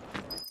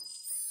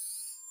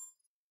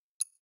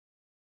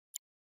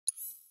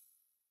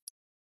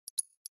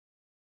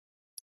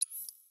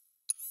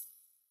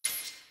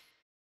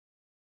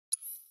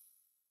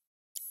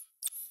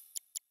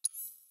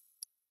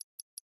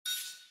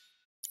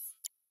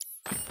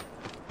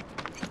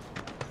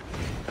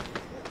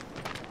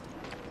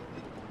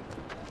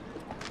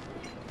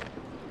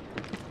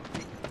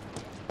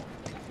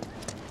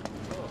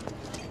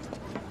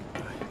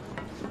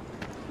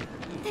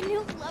 The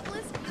new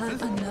Loveless.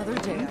 Another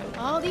day.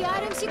 All the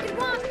items you could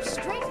want.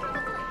 Straight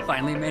from...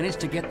 Finally managed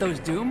to get those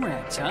doom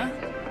rats, huh?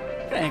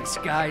 Thanks,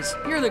 guys.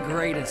 You're the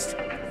greatest.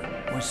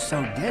 We're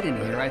so dead in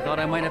here, I thought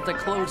I might have to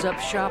close up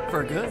shop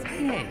for good.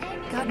 Hey,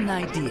 got an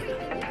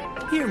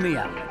idea. Hear me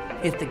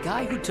out. If the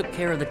guy who took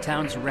care of the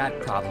town's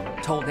rat problem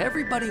told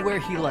everybody where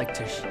he liked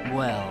to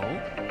well,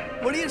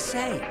 what do you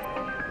say?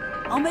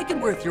 I'll make it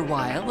worth your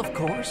while, of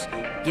course.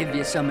 Give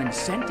you some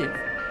incentive.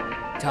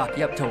 Talk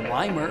you up to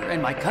Weimer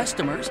and my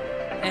customers,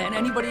 and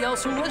anybody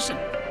else who listen.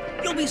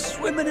 You'll be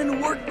swimming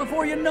in work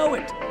before you know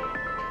it.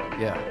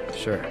 Yeah,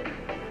 sure.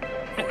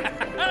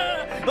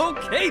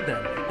 Okay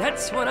then,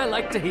 that's what I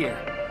like to hear.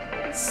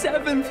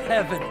 Seventh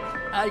heaven.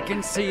 I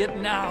can see it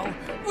now.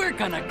 We're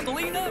gonna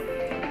clean up.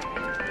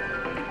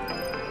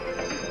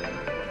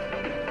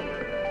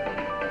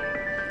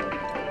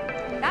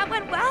 That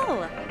went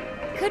well.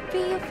 Could be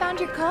you found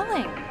your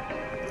calling.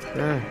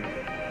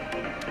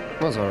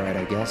 Was alright,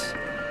 I guess.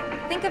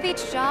 Think of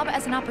each job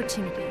as an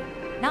opportunity.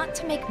 Not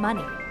to make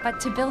money, but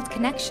to build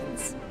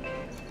connections.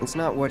 It's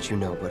not what you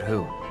know, but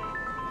who.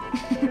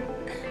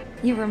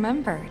 You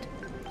remembered.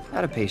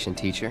 Not a patient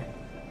teacher.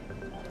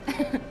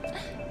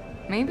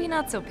 Maybe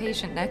not so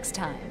patient next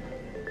time.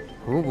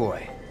 Oh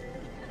boy.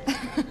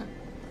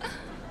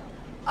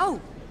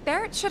 Oh,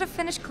 Barrett should have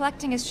finished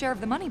collecting his share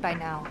of the money by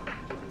now.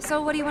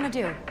 So what do you want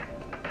to do?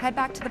 Head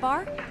back to the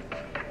bar?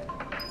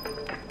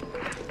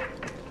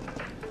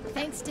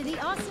 Thanks to the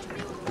awesome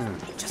new...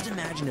 Just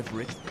imagine if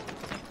Rick...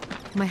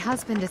 My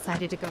husband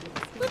decided to go to the...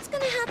 What's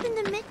gonna happen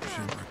to Midnight?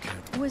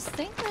 Was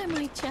thinking I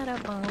might chat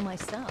up on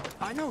myself.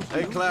 I know.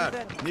 Hey,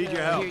 Cloud, need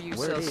your help. Here you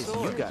sell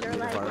swords.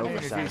 You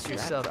introduce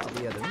yourself to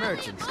the other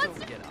merchants.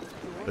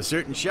 A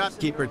certain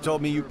shopkeeper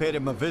told me you paid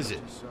him a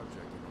visit.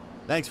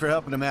 Thanks for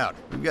helping him out.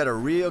 We've got a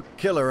real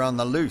killer on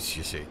the loose,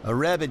 you see. A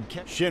rabid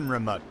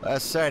Shinra mutt.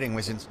 Last sighting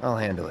was in... I'll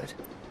handle it.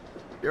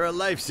 You're a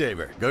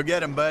lifesaver. Go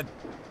get him, bud.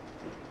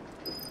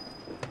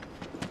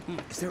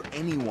 Is there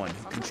anyone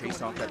who can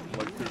chase off that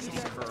bloodthirsty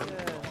cur?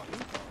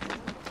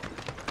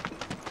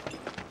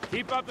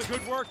 Keep up the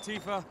good work,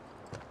 Tifa.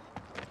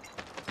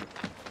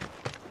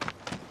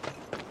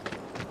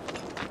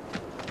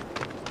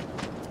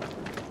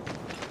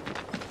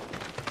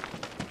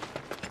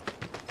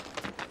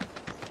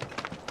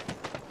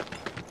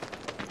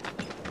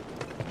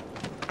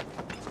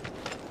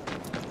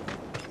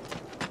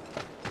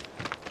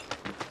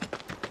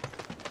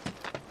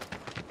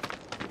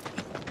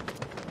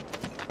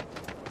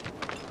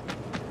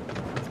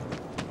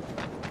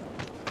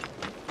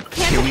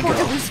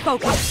 Lose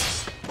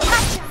focus.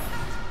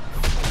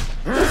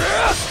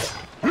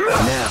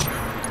 Now.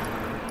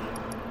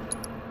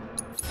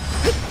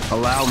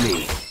 Allow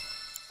me.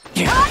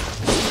 Get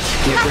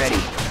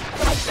ready.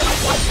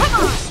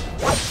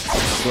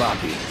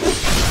 Sloppy.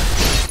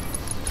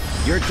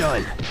 You're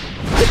done.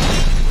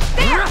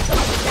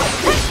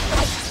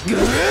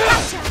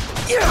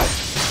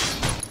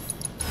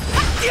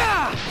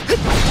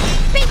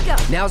 Bingo!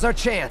 Now's our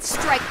chance.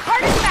 Strike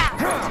hard and fast.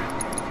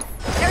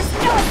 There's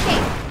no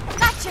escape.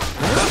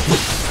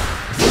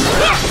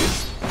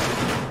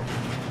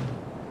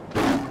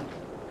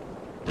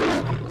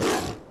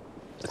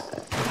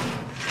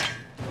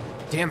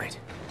 Damn it.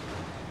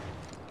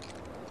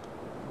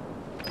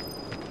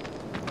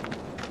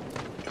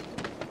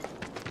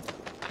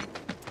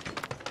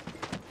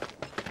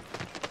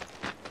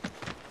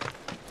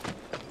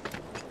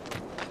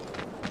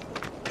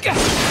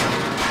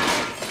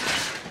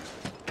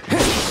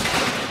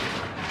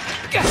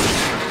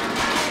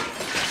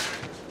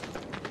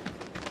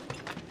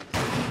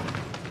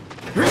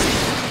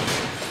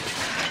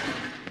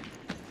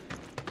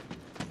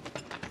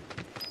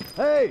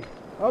 Hey,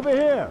 over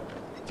here.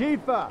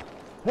 Tifa.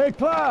 Hey,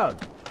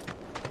 Cloud.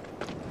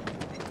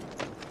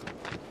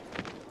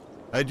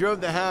 I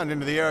drove the Hound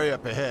into the area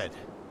up ahead.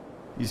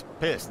 He's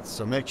pissed,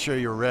 so make sure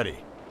you're ready.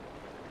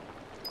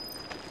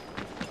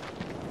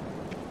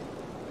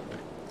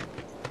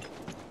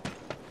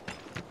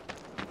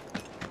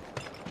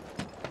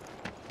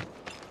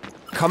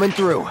 Coming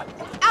through.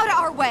 Out of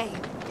our way.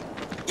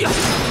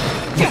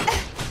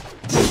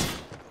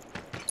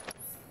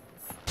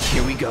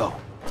 Here we go.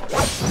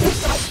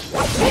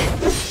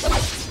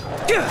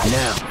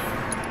 Now.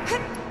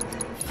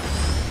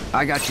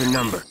 I got your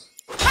number.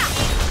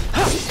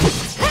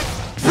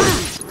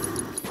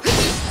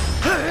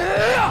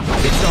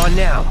 It's on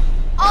now.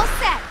 All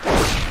set.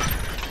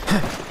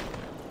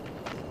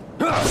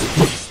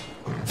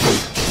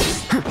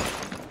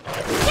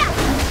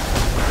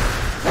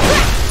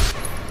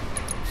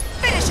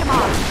 Finish him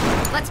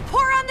off. Let's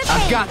pour on the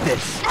pain. I've got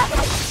this.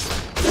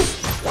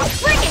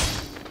 Bring it.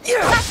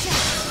 Gotcha.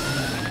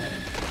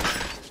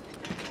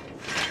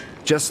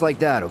 Just like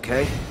that,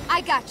 okay?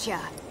 I gotcha.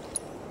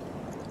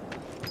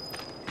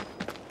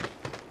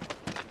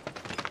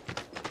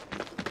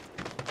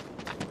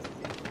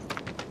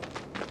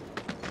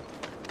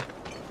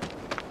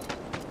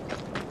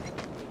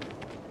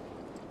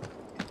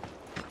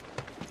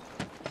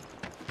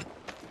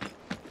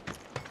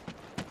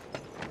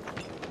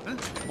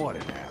 What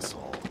an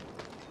asshole.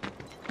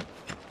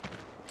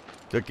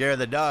 Took care of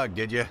the dog,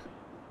 did you?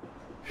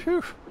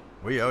 Phew,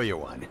 we owe you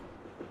one.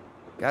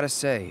 Gotta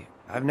say,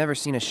 I've never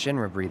seen a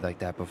Shinra breed like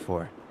that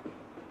before.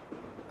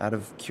 Out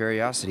of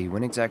curiosity,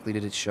 when exactly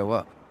did it show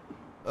up?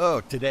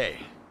 Oh, today.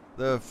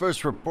 The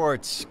first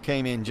reports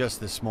came in just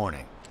this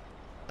morning.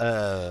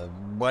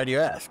 Why do you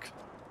ask?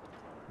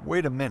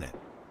 Wait a minute.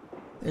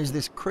 There's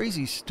this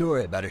crazy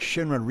story about a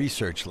Shinra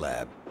research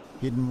lab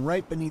hidden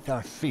right beneath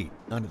our feet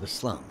under the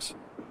slums.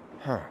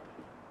 Huh.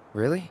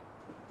 Really?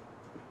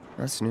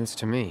 That's news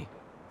to me.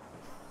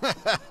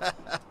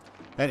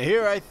 And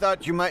here I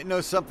thought you might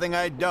know something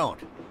I don't.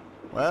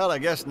 Well, I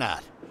guess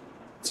not.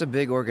 It's a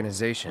big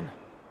organization.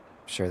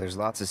 Sure, there's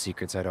lots of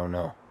secrets I don't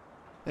know.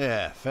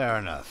 Yeah, fair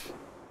enough.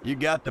 You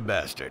got the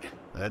bastard.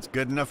 That's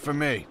good enough for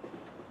me.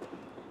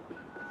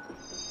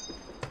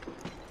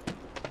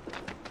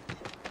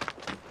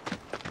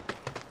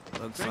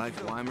 Looks like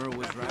Weimer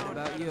was right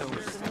about you.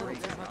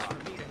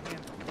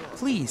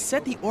 Please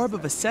set the Orb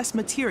of Assess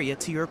Materia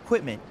to your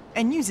equipment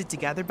and use it to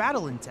gather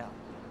battle intel.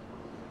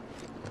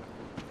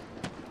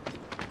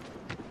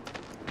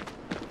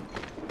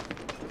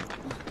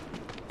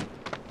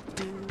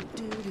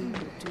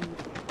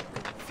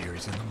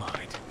 Fear's in the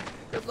mind.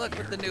 Good luck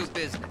with the new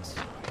business.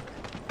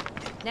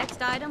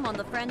 Next item on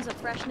the Friends of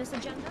Freshness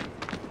agenda?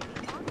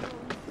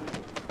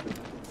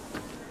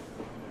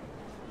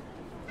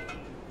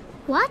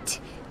 What?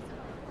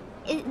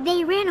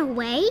 They ran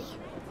away?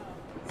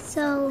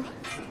 So,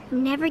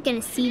 I'm never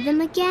gonna see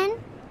them again?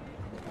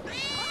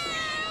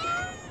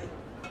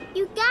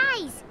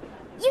 Guys,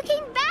 you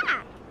came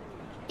back!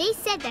 They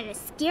said that a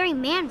scary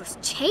man was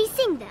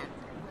chasing them.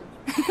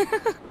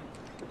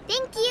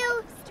 Thank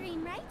you!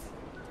 Stream, right?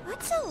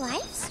 What's a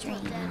live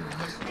stream?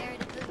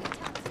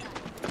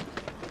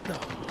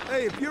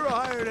 Hey, if you're a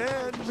hired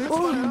hand, it's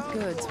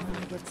goods when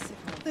I get sick.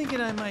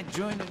 Thinking I might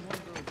join in one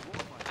of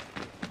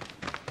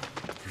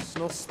those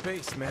personal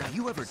space, man. Have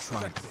you ever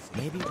tried?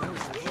 Maybe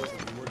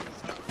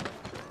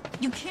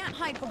You can't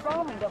hide from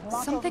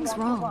Something's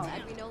wrong.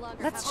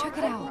 Let's check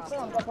it out.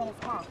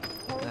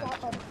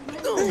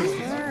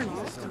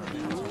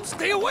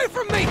 Stay away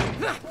from me!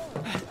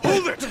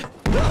 Hold it!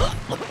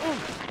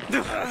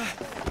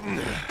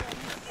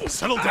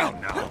 Settle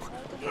down now.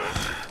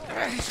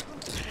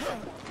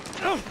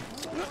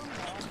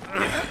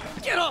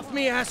 Get off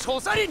me,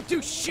 assholes! I didn't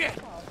do shit!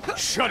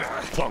 Shut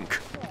up, punk!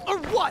 Or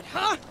what,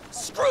 huh?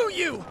 Screw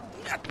you!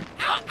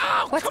 Ow,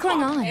 ow, What's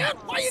going on? man.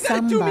 Why you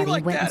gotta do me Somebody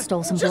like went that? and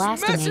stole some Just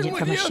blasting messing agent with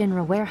from a you.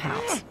 Shinra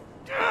warehouse.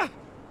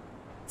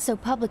 So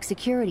public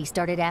security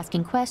started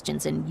asking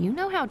questions, and you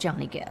know how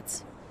Johnny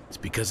gets. It's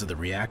because of the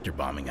reactor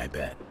bombing, I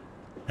bet.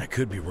 I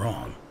could be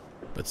wrong,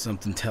 but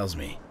something tells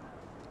me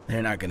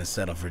they're not gonna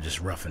settle for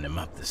just roughing him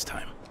up this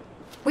time.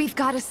 We've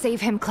got to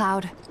save him,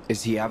 Cloud.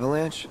 Is he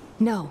Avalanche?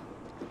 No.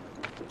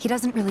 He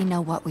doesn't really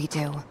know what we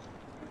do.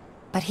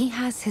 But he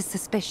has his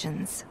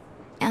suspicions.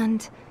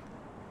 And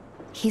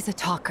he's a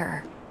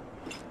talker.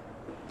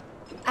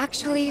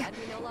 Actually,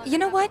 you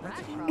know what?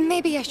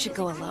 Maybe I should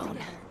go alone.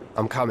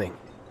 I'm coming.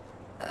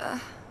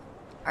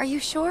 Are you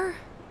sure?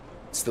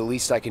 It's the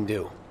least I can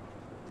do.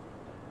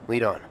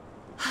 Lead on.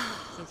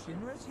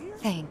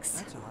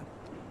 Thanks.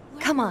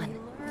 Come on.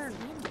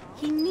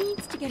 He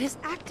needs to get his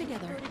act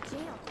together.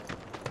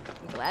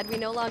 Glad we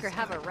no longer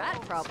have a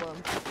rat problem.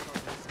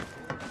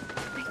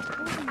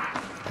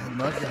 I'd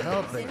love to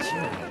help, but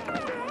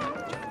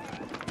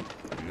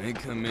they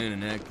come in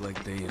and act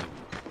like they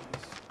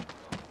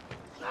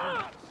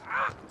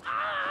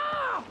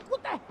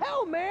What the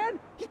hell, man?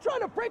 You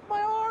trying to break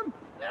my arm?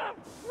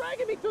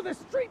 Dragging me through the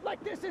street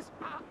like this is...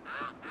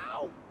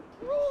 Ow!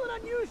 Cruel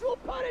and unusual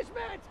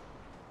punishment!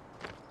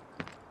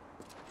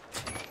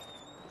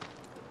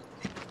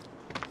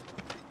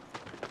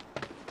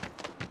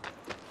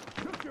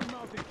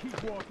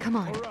 Come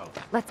on.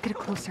 Let's get a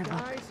closer look.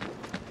 Guys,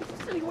 is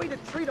this any way to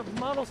treat a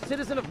model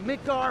citizen of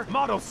Midgar?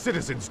 Model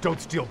citizens don't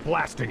steal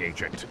blasting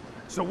agent.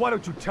 So why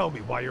don't you tell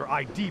me why your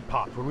ID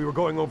popped when we were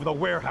going over the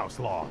warehouse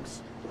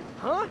logs?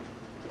 Huh?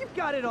 You've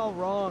got it all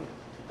wrong.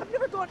 I've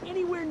never gone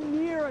anywhere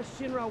near a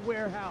Shinra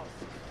warehouse.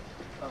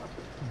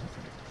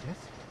 Yes?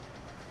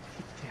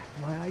 Check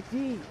my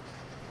ID.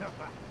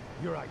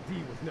 Your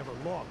ID was never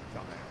logged,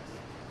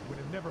 dumbass. Would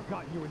have never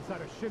gotten you inside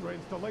a Shinra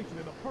installation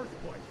in the first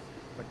place.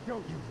 But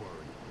don't you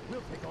worry.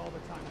 We'll take all the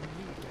time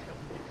we need to help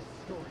you get the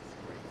story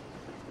straight.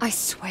 I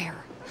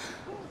swear.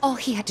 All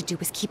he had to do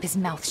was keep his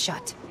mouth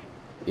shut.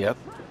 Yep.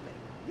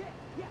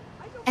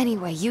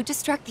 Anyway, you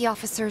distract the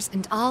officers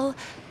and I'll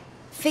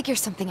figure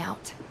something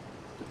out.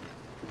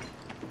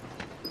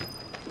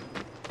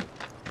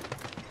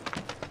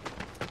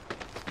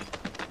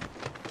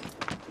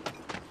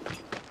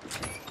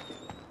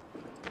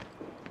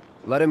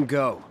 Let him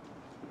go.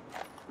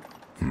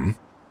 Who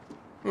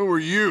are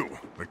you?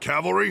 The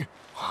cavalry?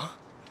 Huh?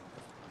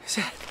 Is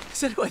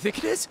that who I think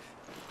it is?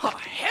 Oh,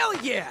 hell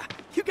yeah!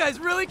 You guys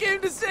really came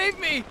to save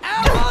me!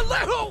 Ow!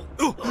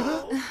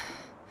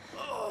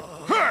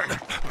 Hey! What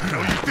the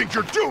hell you think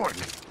you're doing?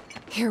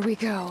 Here we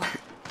go.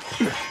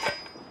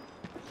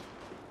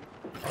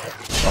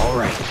 All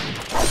right.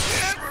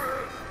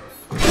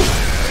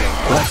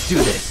 Let's do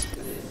this.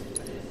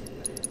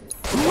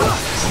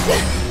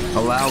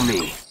 Allow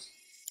me.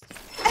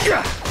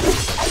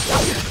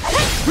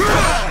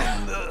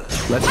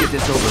 Let's get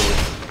this over with.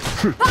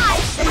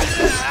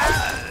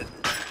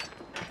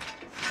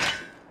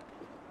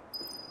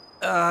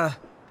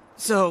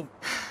 So,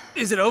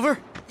 is it over?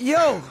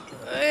 Yo,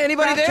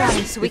 anybody there?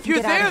 Johnny, so we if can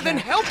you're get out there, of then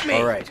here. help me!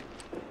 All right.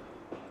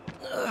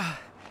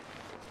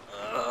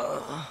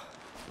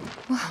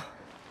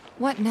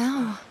 What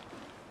now?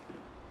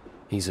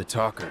 He's a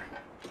talker.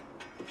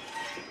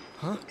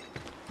 Huh?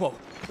 Whoa,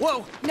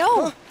 whoa!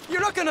 No!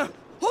 You're not gonna...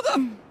 Hold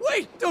up!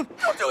 Wait! Don't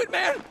do it,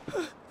 man!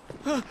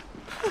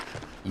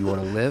 You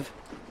want to live?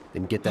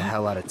 Then get the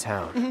hell out of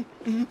town.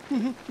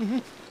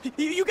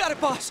 You got it,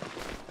 boss!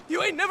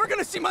 You ain't never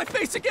gonna see my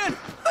face again!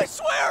 I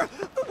swear!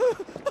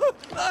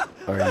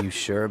 Are you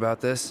sure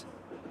about this?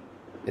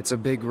 It's a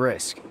big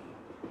risk.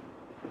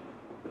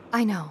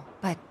 I know,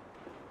 but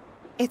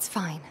it's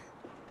fine.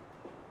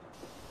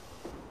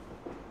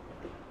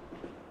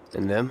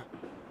 And them?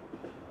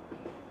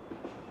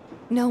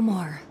 No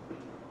more.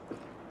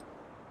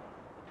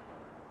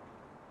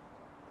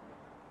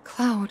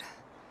 Cloud,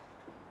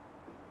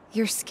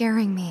 you're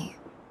scaring me.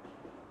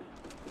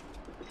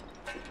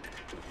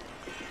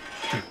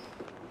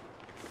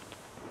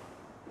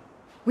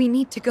 We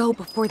need to go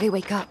before they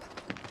wake up.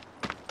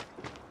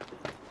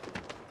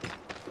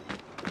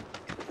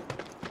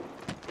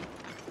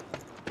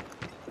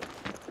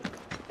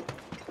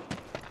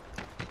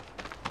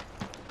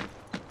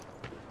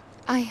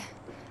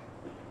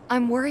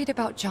 I'm worried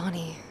about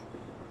Johnny.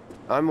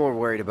 I'm more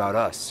worried about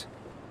us.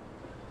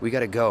 We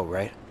gotta go,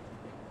 right?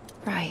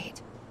 Right.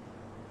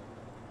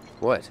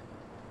 What?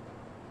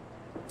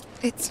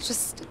 It's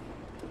just...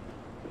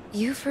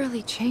 You've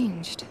really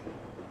changed.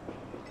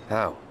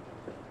 How?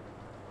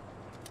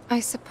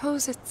 I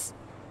suppose it's...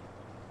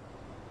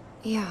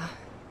 Yeah.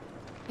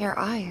 Your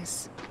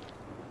eyes.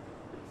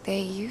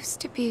 They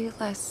used to be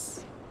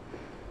less...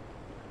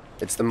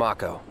 It's the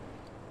Mako.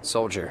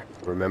 Soldier,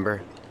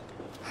 remember?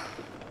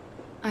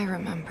 I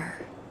remember.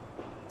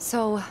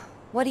 So,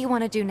 what do you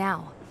want to do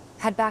now?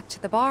 Head back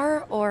to the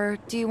bar, or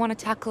do you want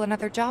to tackle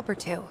another job or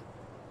two?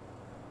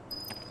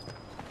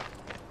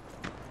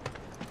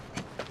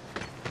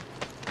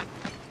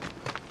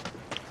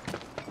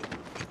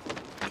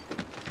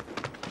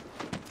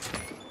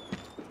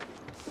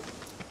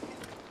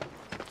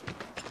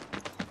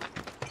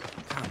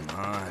 Come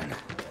on.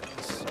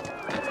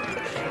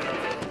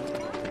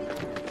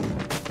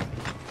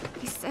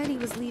 He said he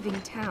was leaving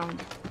town.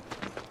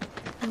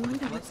 I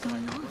wonder what's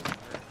going on.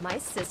 My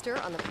sister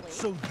on the plane.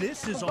 So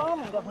this is all.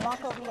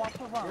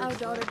 Our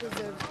daughter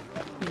deserves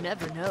it. You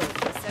never know.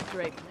 They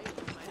separate.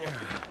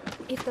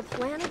 If the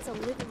planet's a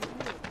living room.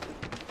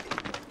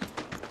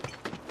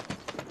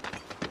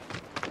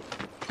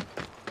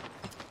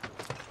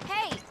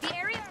 Hey, the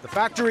area. The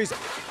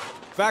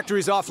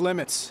factory's off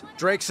limits.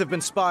 Drakes have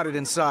been spotted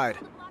inside.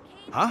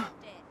 Huh?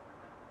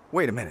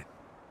 Wait a minute.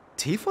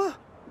 Tifa?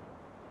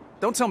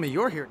 Don't tell me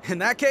you're here. In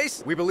that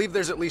case, we believe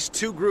there's at least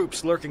 2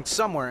 groups lurking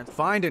somewhere.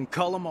 Find and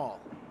cull them all.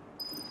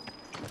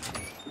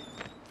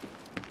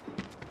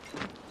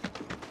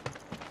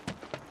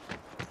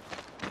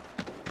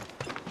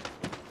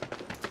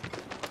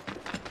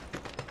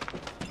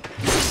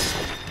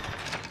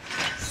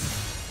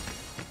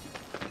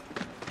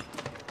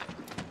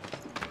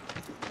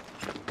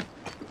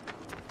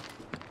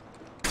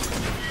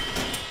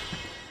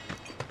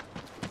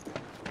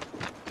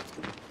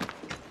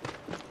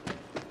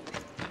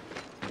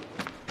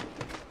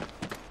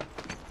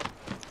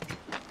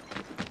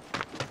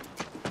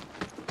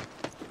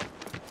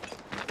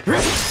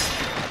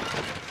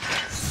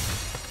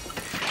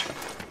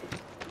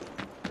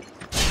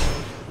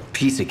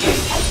 Piece of cake.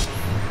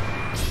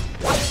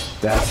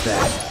 That's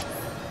that.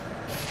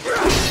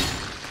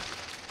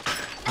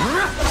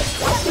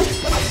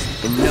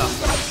 Enough.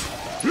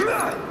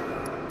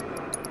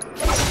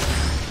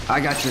 I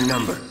got your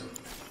number.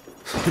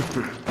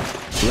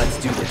 Let's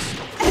do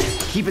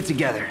this. Keep it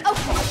together.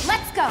 Okay,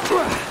 let's go.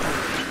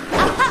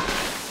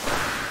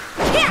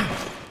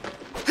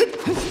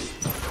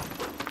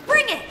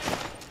 Bring it.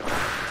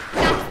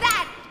 That's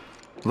that.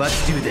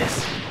 Let's do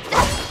this.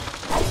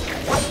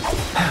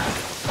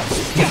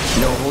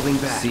 No holding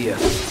back. See ya.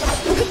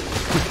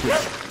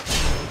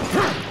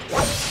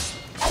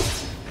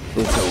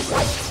 It's over.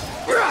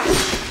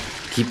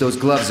 Keep those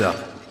gloves up.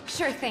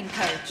 Sure thing,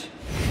 Coach.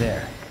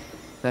 There.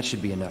 That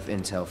should be enough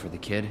intel for the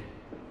kid.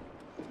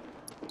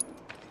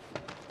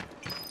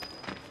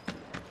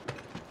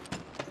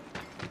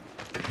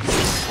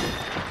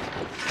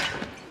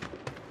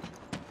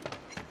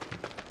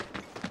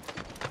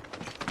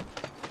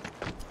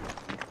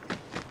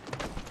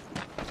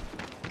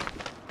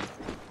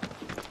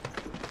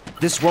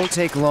 This won't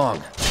take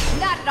long.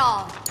 Not at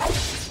all.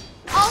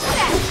 All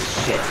set.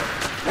 Shit.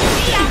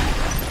 Yeah.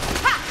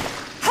 Ha.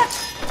 Ha.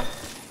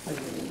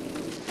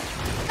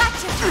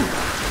 Gotcha.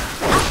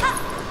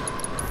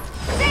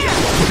 There.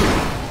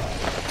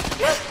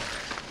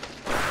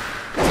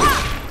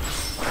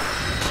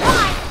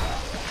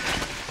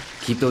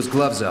 Keep those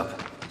gloves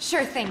up.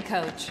 Sure thing,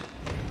 Coach.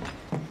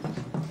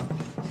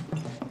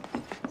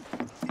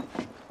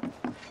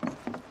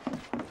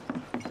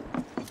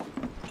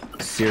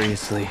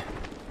 Seriously?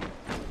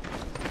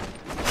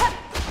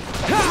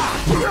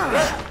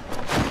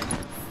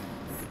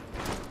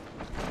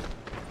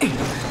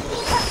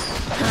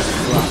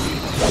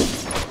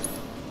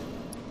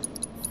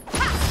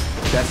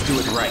 Let's do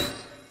it right.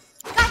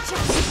 Gotcha.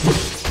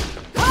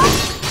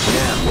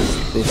 Now,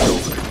 it's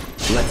over.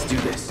 Let's do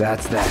this.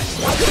 That's that.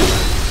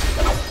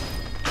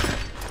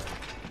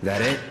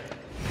 That it?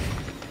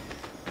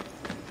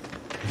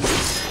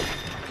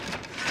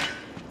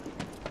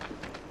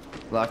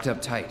 Locked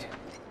up tight.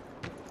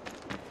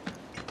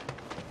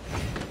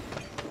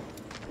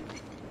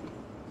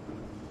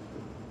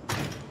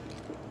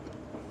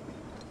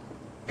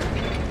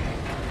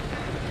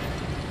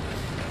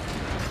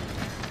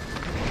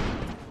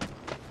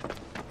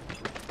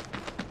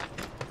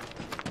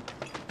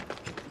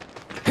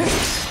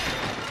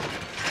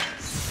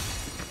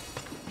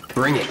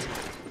 Bring it.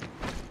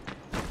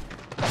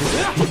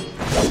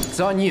 It's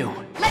on you.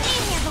 Let me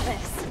handle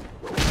this.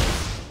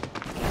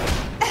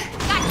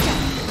 Gotcha.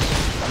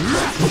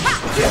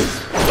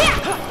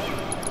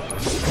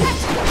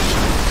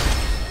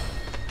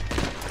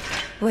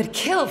 Would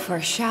kill for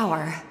a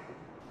shower.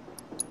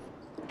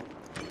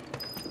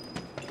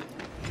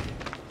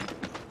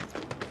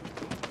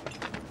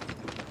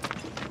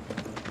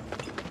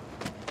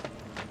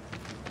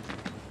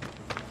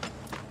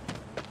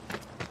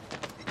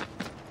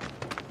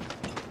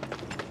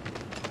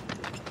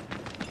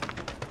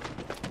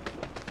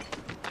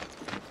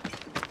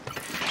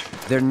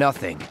 They're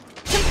nothing.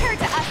 Compared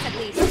to us, at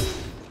least.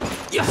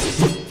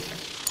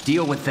 Yes.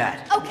 Deal with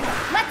that. Okay,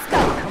 let's go.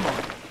 Come on.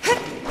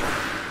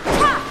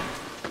 Ha!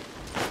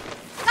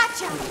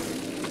 Gotcha.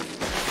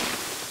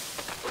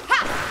 Ha!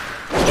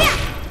 Yeah!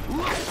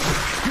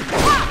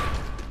 Ha!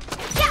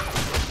 Yeah!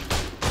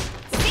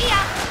 See ya!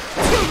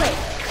 Too late.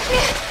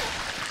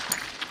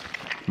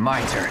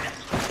 My turn.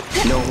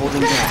 No holding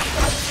back.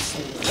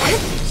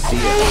 See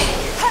ya.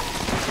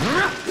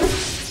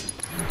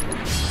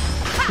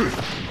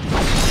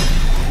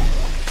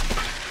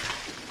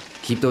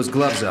 Keep those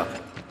gloves up.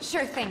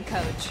 Sure thing,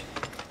 Coach.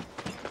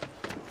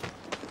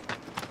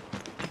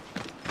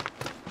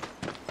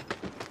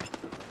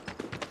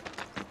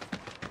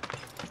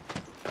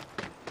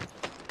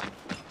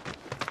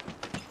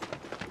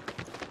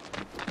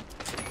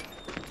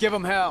 Give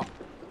them hell.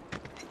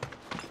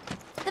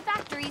 The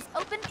factory's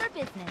open for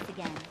business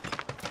again.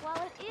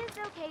 While it is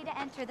okay to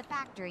enter the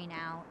factory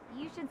now,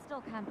 you should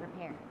still come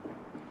prepared.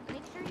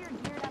 Make sure you're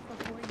geared up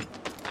before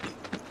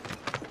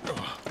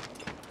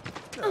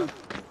you...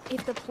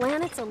 If the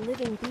planet's a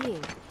living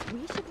being,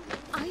 we should...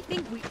 I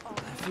think we all...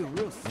 I feel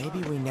real...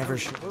 Maybe we never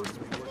should.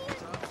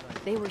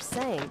 They were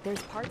saying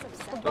there's parts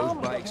of... Those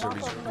bikes are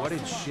reserved. What did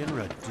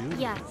Shinra do?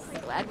 Yes.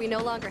 Glad we no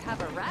longer have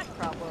a rat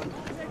problem.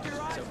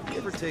 So, you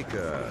ever take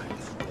a...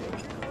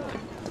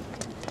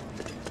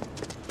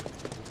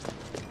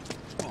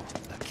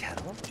 A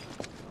kettle?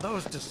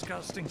 Those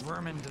disgusting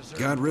vermin deserve...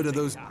 Got rid of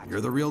those...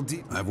 You're the real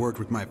deal. I've worked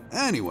with my...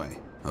 Anyway,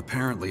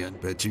 apparently I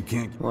bet you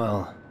can't...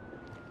 Well...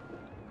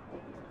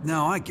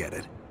 No, I get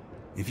it.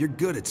 If you're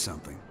good at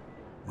something,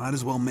 might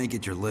as well make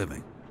it your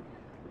living.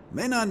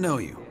 May not know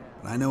you,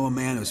 but I know a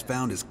man who's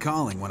found his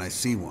calling when I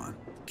see one.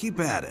 Keep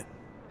at it.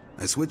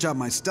 I switch out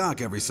my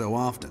stock every so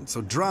often, so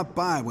drop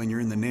by when you're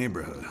in the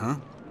neighborhood, huh?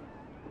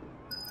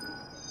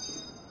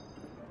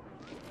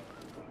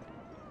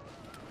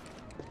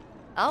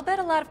 I'll bet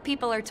a lot of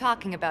people are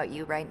talking about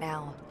you right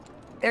now.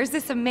 There's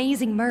this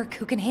amazing merc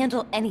who can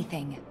handle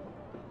anything.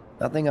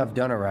 Nothing I've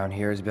done around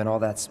here has been all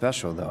that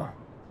special, though.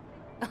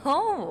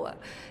 Oh,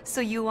 so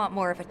you want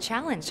more of a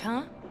challenge,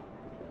 huh?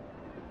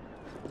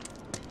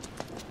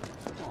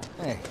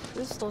 Hey,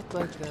 this looked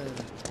like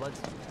blood.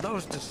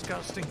 Those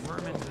disgusting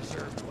vermin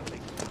deserve what they...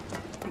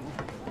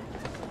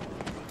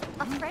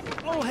 A friend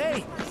of... Oh,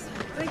 hey!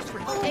 Thanks for...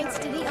 Thanks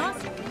to the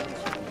awesome.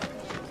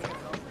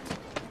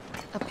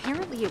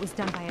 Apparently it was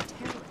done by a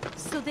terrorist.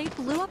 So they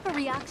blew up a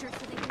reactor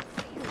so they could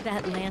save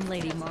That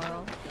landlady,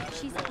 Marl.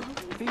 She's always...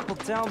 People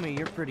tell me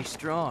you're pretty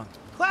strong.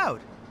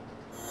 Cloud,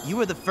 you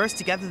were the first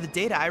to gather the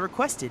data I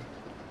requested.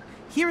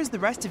 Here is the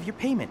rest of your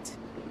payment.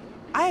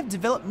 I have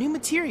developed new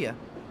materia.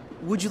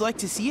 Would you like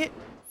to see it?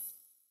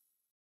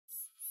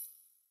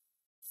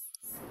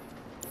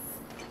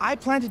 I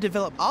plan to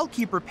develop... I'll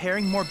keep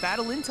preparing more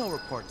battle intel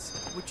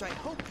reports, which I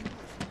hope you...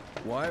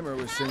 Weimer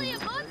was saying...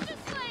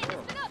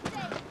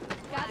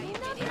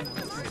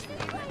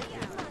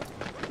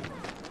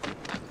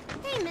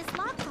 Hey, Miss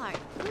Lockhart,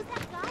 who's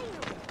that guy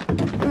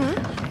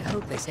I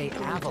hope they say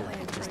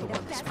Avalanche is the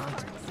one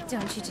responsible.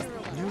 Don't you just...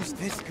 News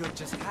this good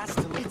just has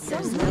to look...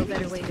 There's no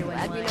better way to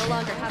Glad we no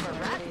longer have a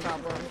rat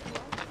problem.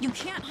 You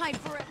can't hide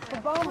for it.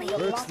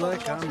 Looks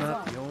like I'm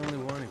not the only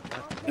one who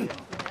got the deal.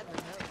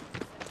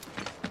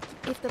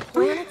 If the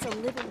planet's a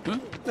living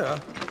being...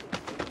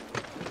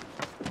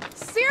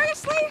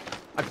 Seriously?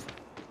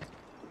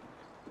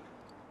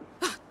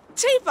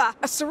 Tifa,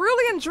 a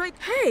cerulean drake.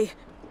 Hey,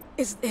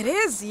 it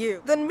is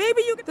you. Then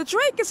maybe you... The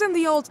drake is in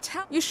the old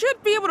town. You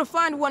should be able to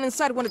find one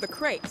inside one of the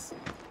crates.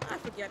 I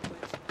forget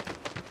which.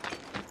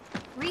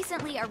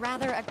 Recently, a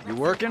rather aggressive You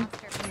working?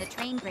 monster from the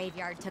train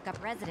graveyard took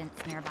up residence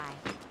nearby.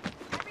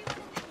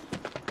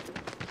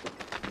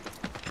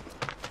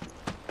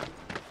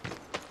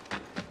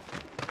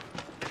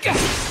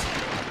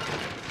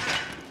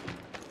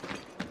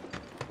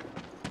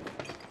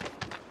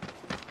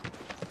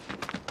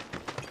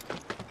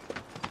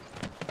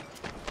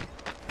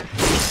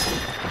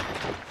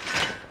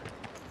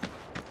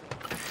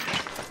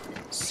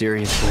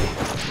 Seriously.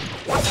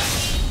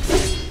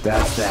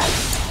 That's that.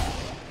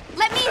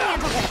 Let me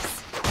handle this!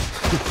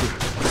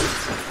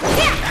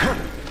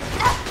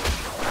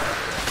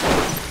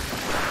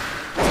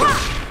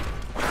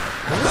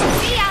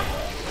 See ya!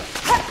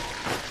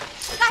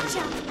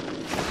 Gotcha!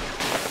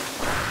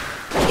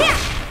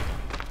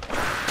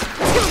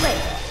 Too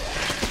late!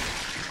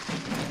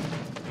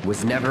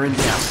 Was never in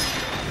doubt.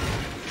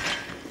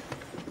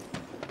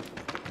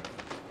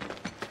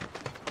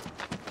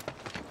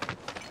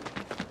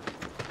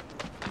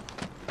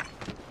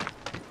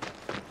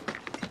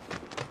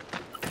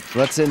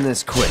 Let's end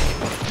this quick.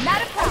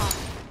 Not a problem.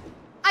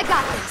 I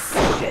got this.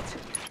 Shit.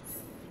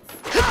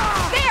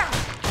 There!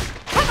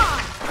 Come on!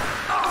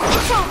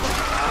 It's over!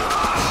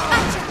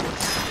 Gotcha!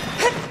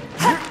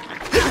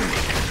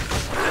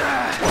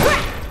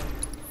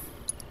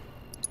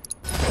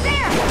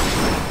 There!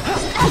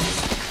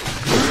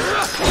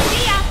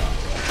 See ya!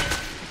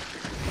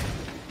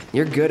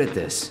 You're good at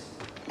this.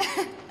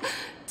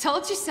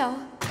 Told you so.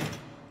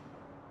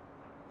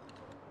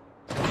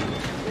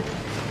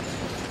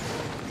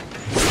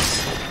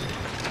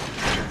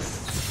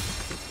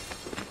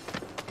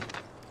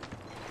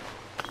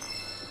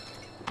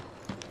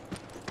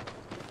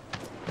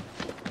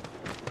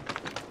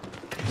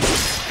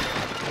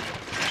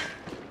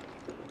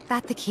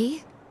 that the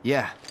key?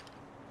 Yeah.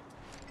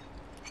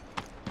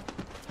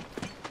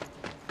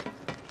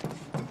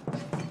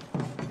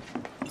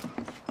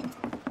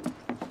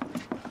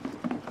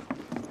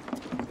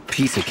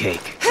 Piece of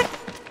cake.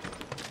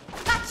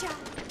 Gotcha!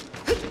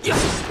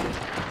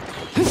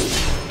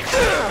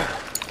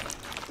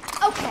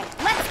 Okay,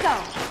 let's go!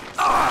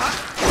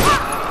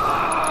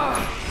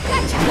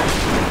 Gotcha!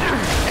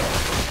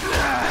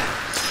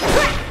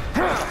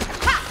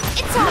 Ha!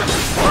 It's on!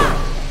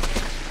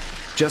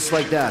 Just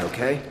like that,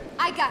 okay?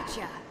 I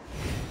gotcha.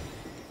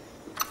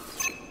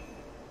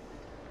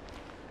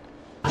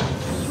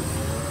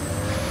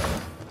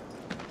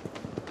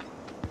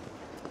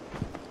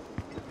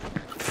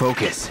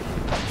 Focus.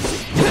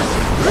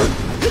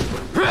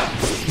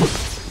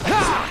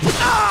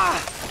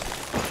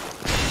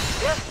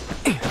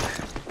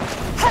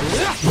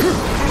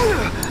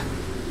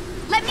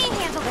 Let me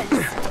handle this.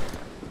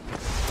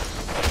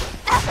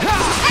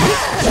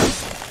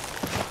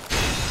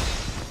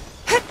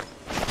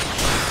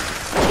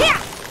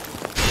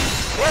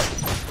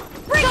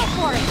 Bring it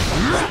for it.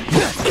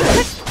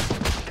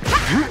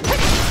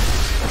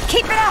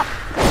 Keep it up.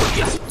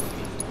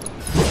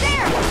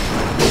 There.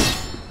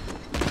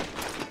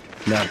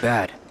 Not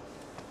bad.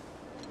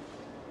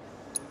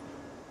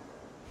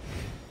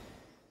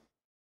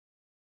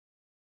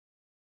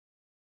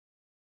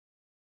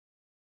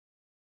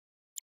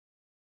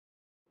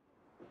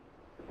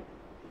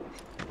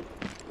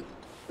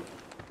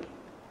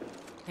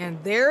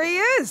 And there he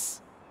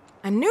is!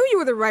 I knew you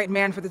were the right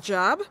man for the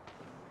job.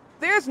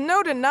 There's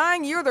no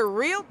denying you're the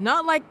real,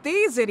 not like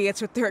these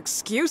idiots with their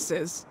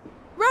excuses.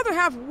 Rather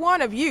have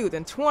one of you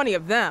than 20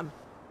 of them.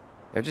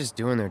 They're just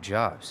doing their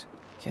jobs.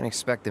 Can't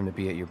expect them to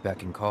be at your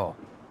beck and call.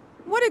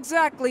 What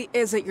exactly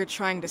is it you're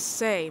trying to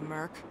say,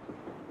 Merc?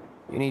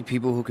 You need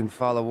people who can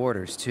follow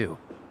orders, too.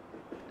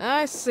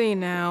 I see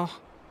now.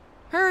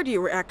 Heard you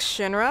were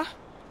ex-Shinra.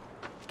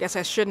 Guess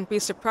I shouldn't be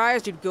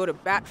surprised you'd go to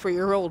bat for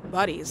your old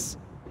buddies.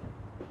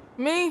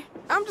 Me,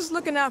 I'm just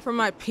looking out for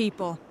my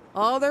people.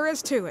 All there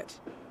is to it.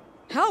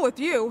 Hell with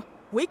you.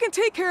 We can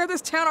take care of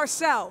this town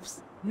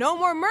ourselves. No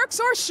more mercs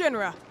or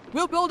Shinra.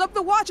 We'll build up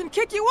the watch and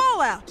kick you all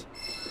out.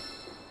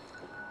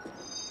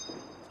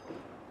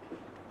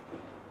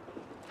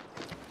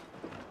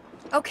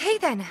 Okay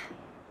then.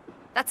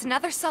 That's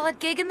another solid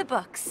gig in the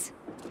books.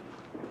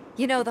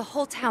 You know, the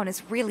whole town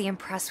is really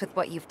impressed with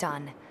what you've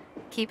done.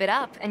 Keep it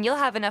up, and you'll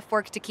have enough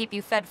work to keep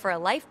you fed for a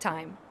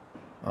lifetime.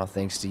 All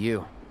thanks to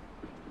you.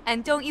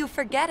 And don't you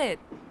forget it.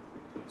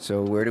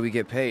 So where do we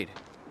get paid?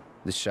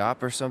 The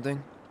shop or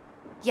something?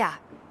 Yeah,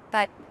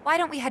 but why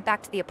don't we head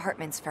back to the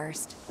apartments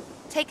first?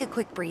 Take a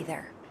quick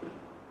breather.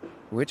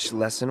 Which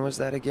lesson was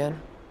that again?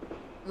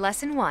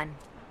 Lesson 1.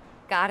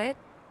 Got it?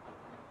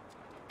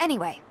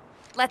 Anyway,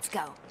 let's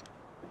go.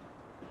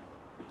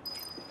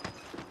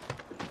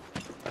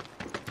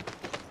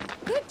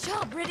 Good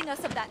job ridding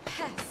us of that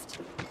pest.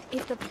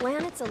 If the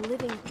planet's a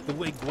living... The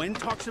way Gwen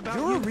talks about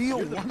You're you, a real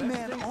you're the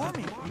one-man best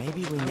army.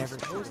 Maybe we never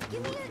should.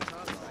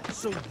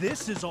 So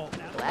this is all...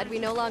 Glad we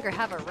no longer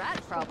have a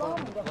rat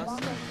problem.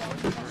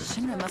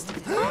 Shinra must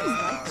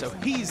have So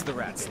he's the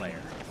rat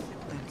slayer.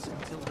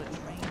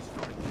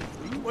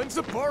 When's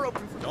the bar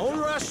open for... Don't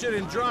rush it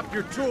and drop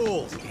your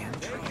tools.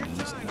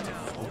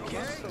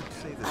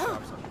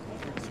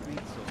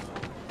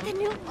 The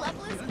new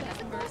loveless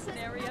physical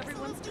area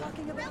everyone's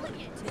talking about.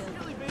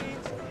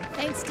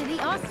 Thanks to the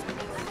awesome.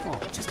 Oh,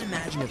 just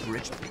imagine if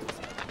Rich...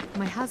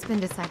 My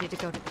husband decided to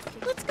go to...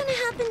 What's gonna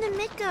happen to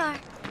Midgar?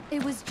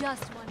 It was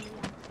just one year.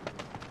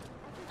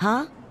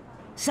 Huh?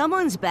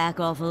 Someone's back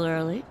awful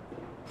early.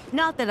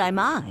 Not that I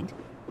mind.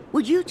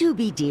 Would you two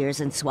be dears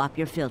and swap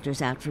your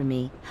filters out for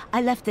me?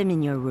 I left them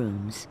in your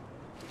rooms.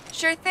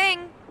 Sure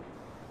thing.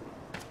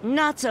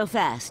 Not so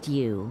fast,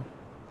 you.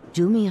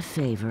 Do me a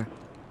favor.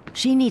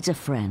 She needs a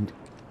friend.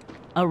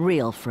 A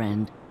real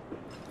friend.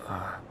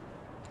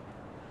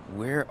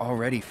 We're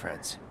already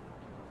friends.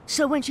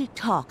 So when she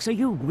talks, are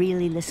you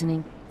really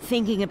listening?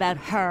 Thinking about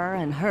her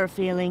and her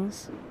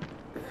feelings?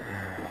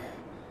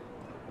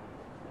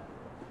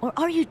 Or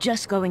are you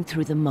just going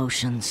through the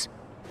motions?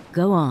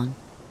 Go on.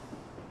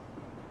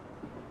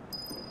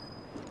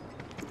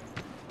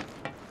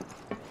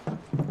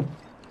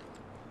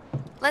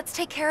 Let's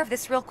take care of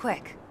this real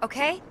quick,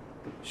 okay?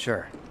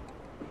 Sure.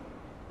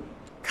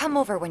 Come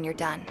over when you're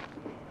done.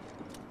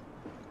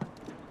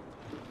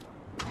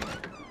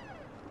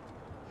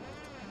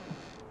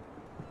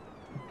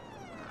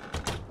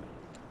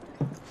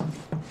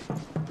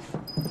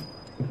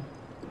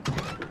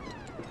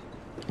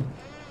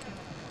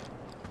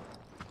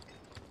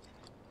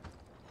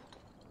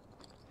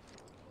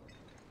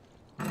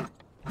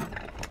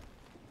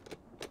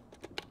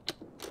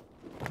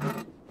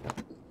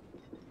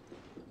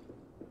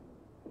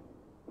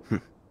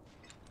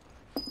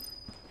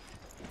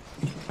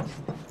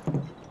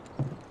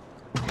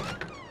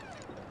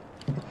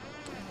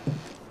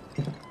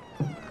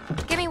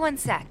 Give me 1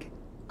 sec.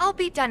 I'll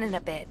be done in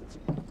a bit.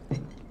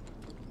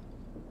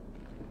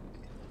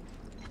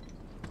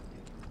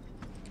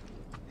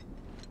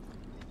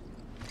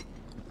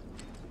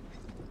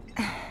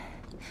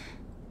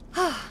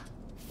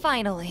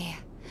 Finally.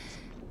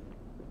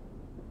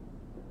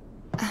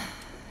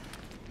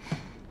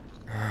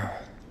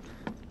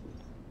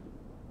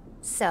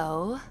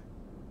 So,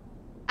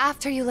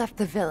 after you left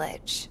the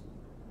village...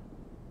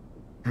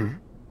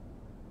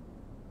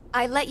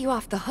 I let you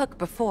off the hook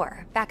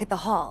before, back at the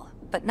hall,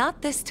 but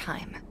not this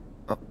time.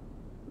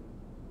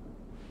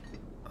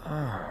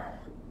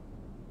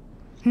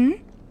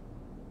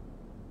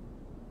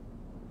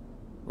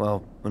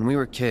 Well, when we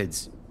were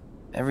kids,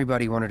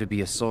 everybody wanted to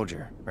be a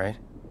soldier, right?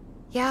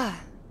 Yeah,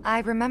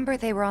 I remember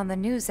they were on the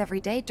news every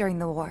day during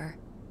the war.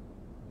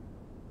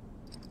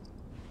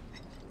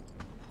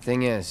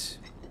 Thing is,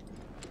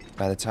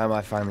 by the time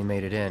I finally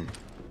made it in,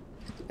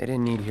 they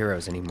didn't need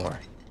heroes anymore.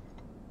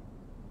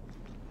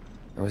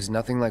 It was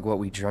nothing like what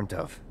we dreamt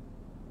of.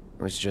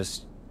 It was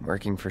just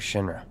working for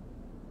Shinra.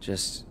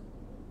 Just...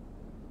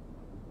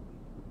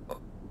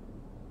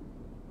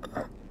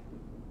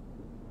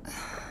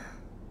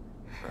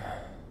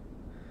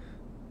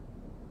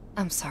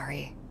 I'm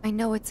sorry. I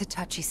know it's a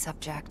touchy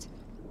subject.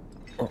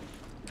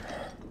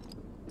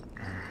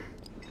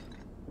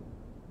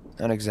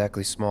 Not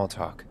exactly small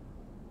talk.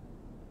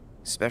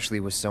 Especially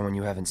with someone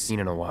you haven't seen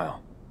in a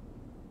while.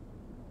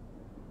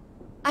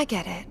 I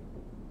get it.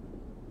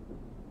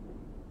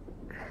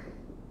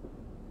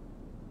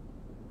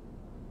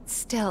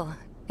 Still,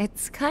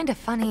 it's kind of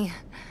funny.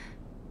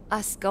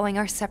 Us going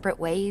our separate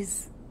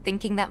ways,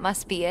 thinking that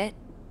must be it.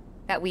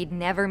 That we'd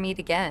never meet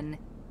again.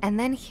 And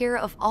then here,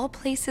 of all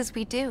places,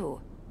 we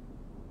do.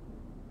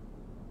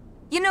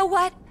 You know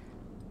what?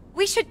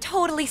 We should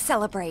totally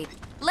celebrate.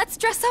 Let's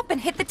dress up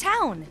and hit the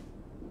town.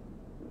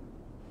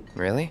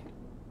 Really?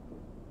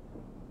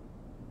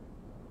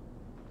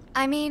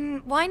 I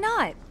mean, why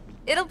not?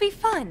 It'll be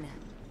fun.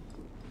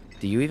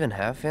 Do you even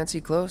have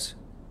fancy clothes?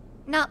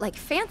 Not like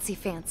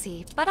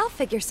fancy, but I'll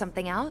figure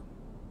something out.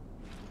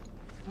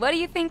 What do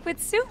you think would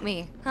suit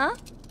me, huh?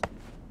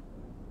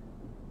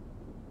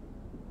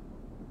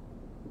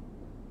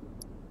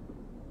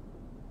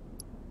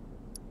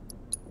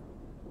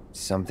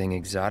 Something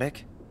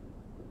exotic?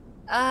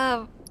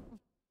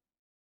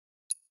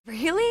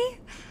 Really?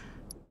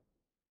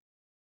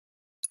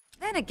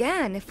 Then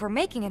again, if we're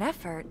making an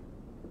effort,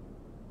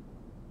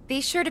 be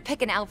sure to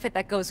pick an outfit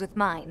that goes with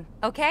mine,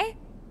 okay?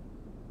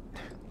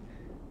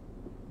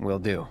 Will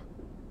do.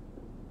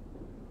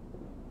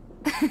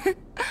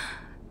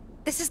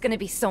 This is gonna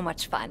be so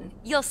much fun.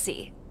 You'll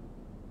see.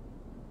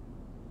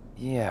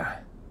 Yeah.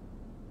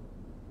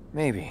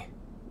 Maybe.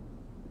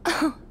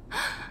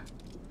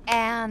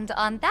 And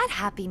on that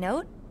happy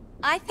note,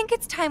 I think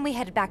it's time we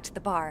headed back to the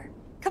bar.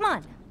 Come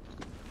on.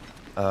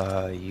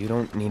 You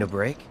don't need a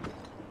break?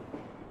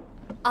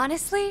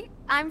 Honestly,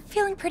 I'm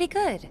feeling pretty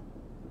good.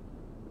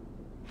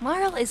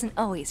 Marl isn't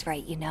always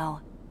right, you know.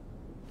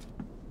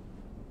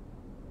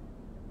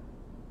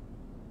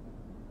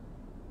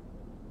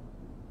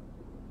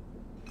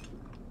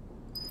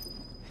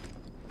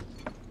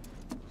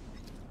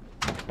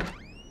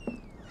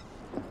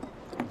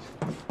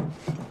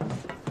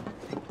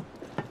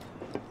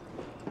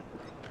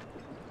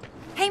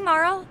 Hey,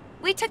 Marl.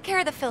 We took care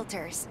of the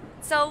filters,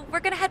 so we're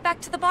gonna head back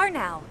to the bar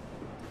now.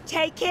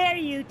 Take care,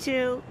 you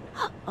two.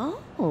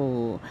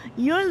 Oh,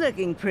 you're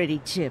looking pretty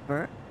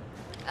chipper.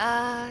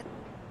 I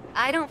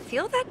don't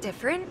feel that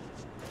different.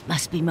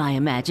 Must be my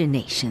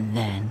imagination,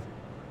 then.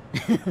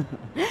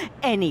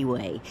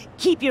 Anyway,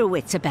 keep your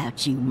wits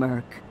about you,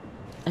 Merc.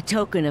 A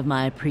token of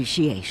my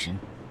appreciation.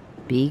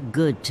 Be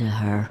good to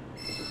her.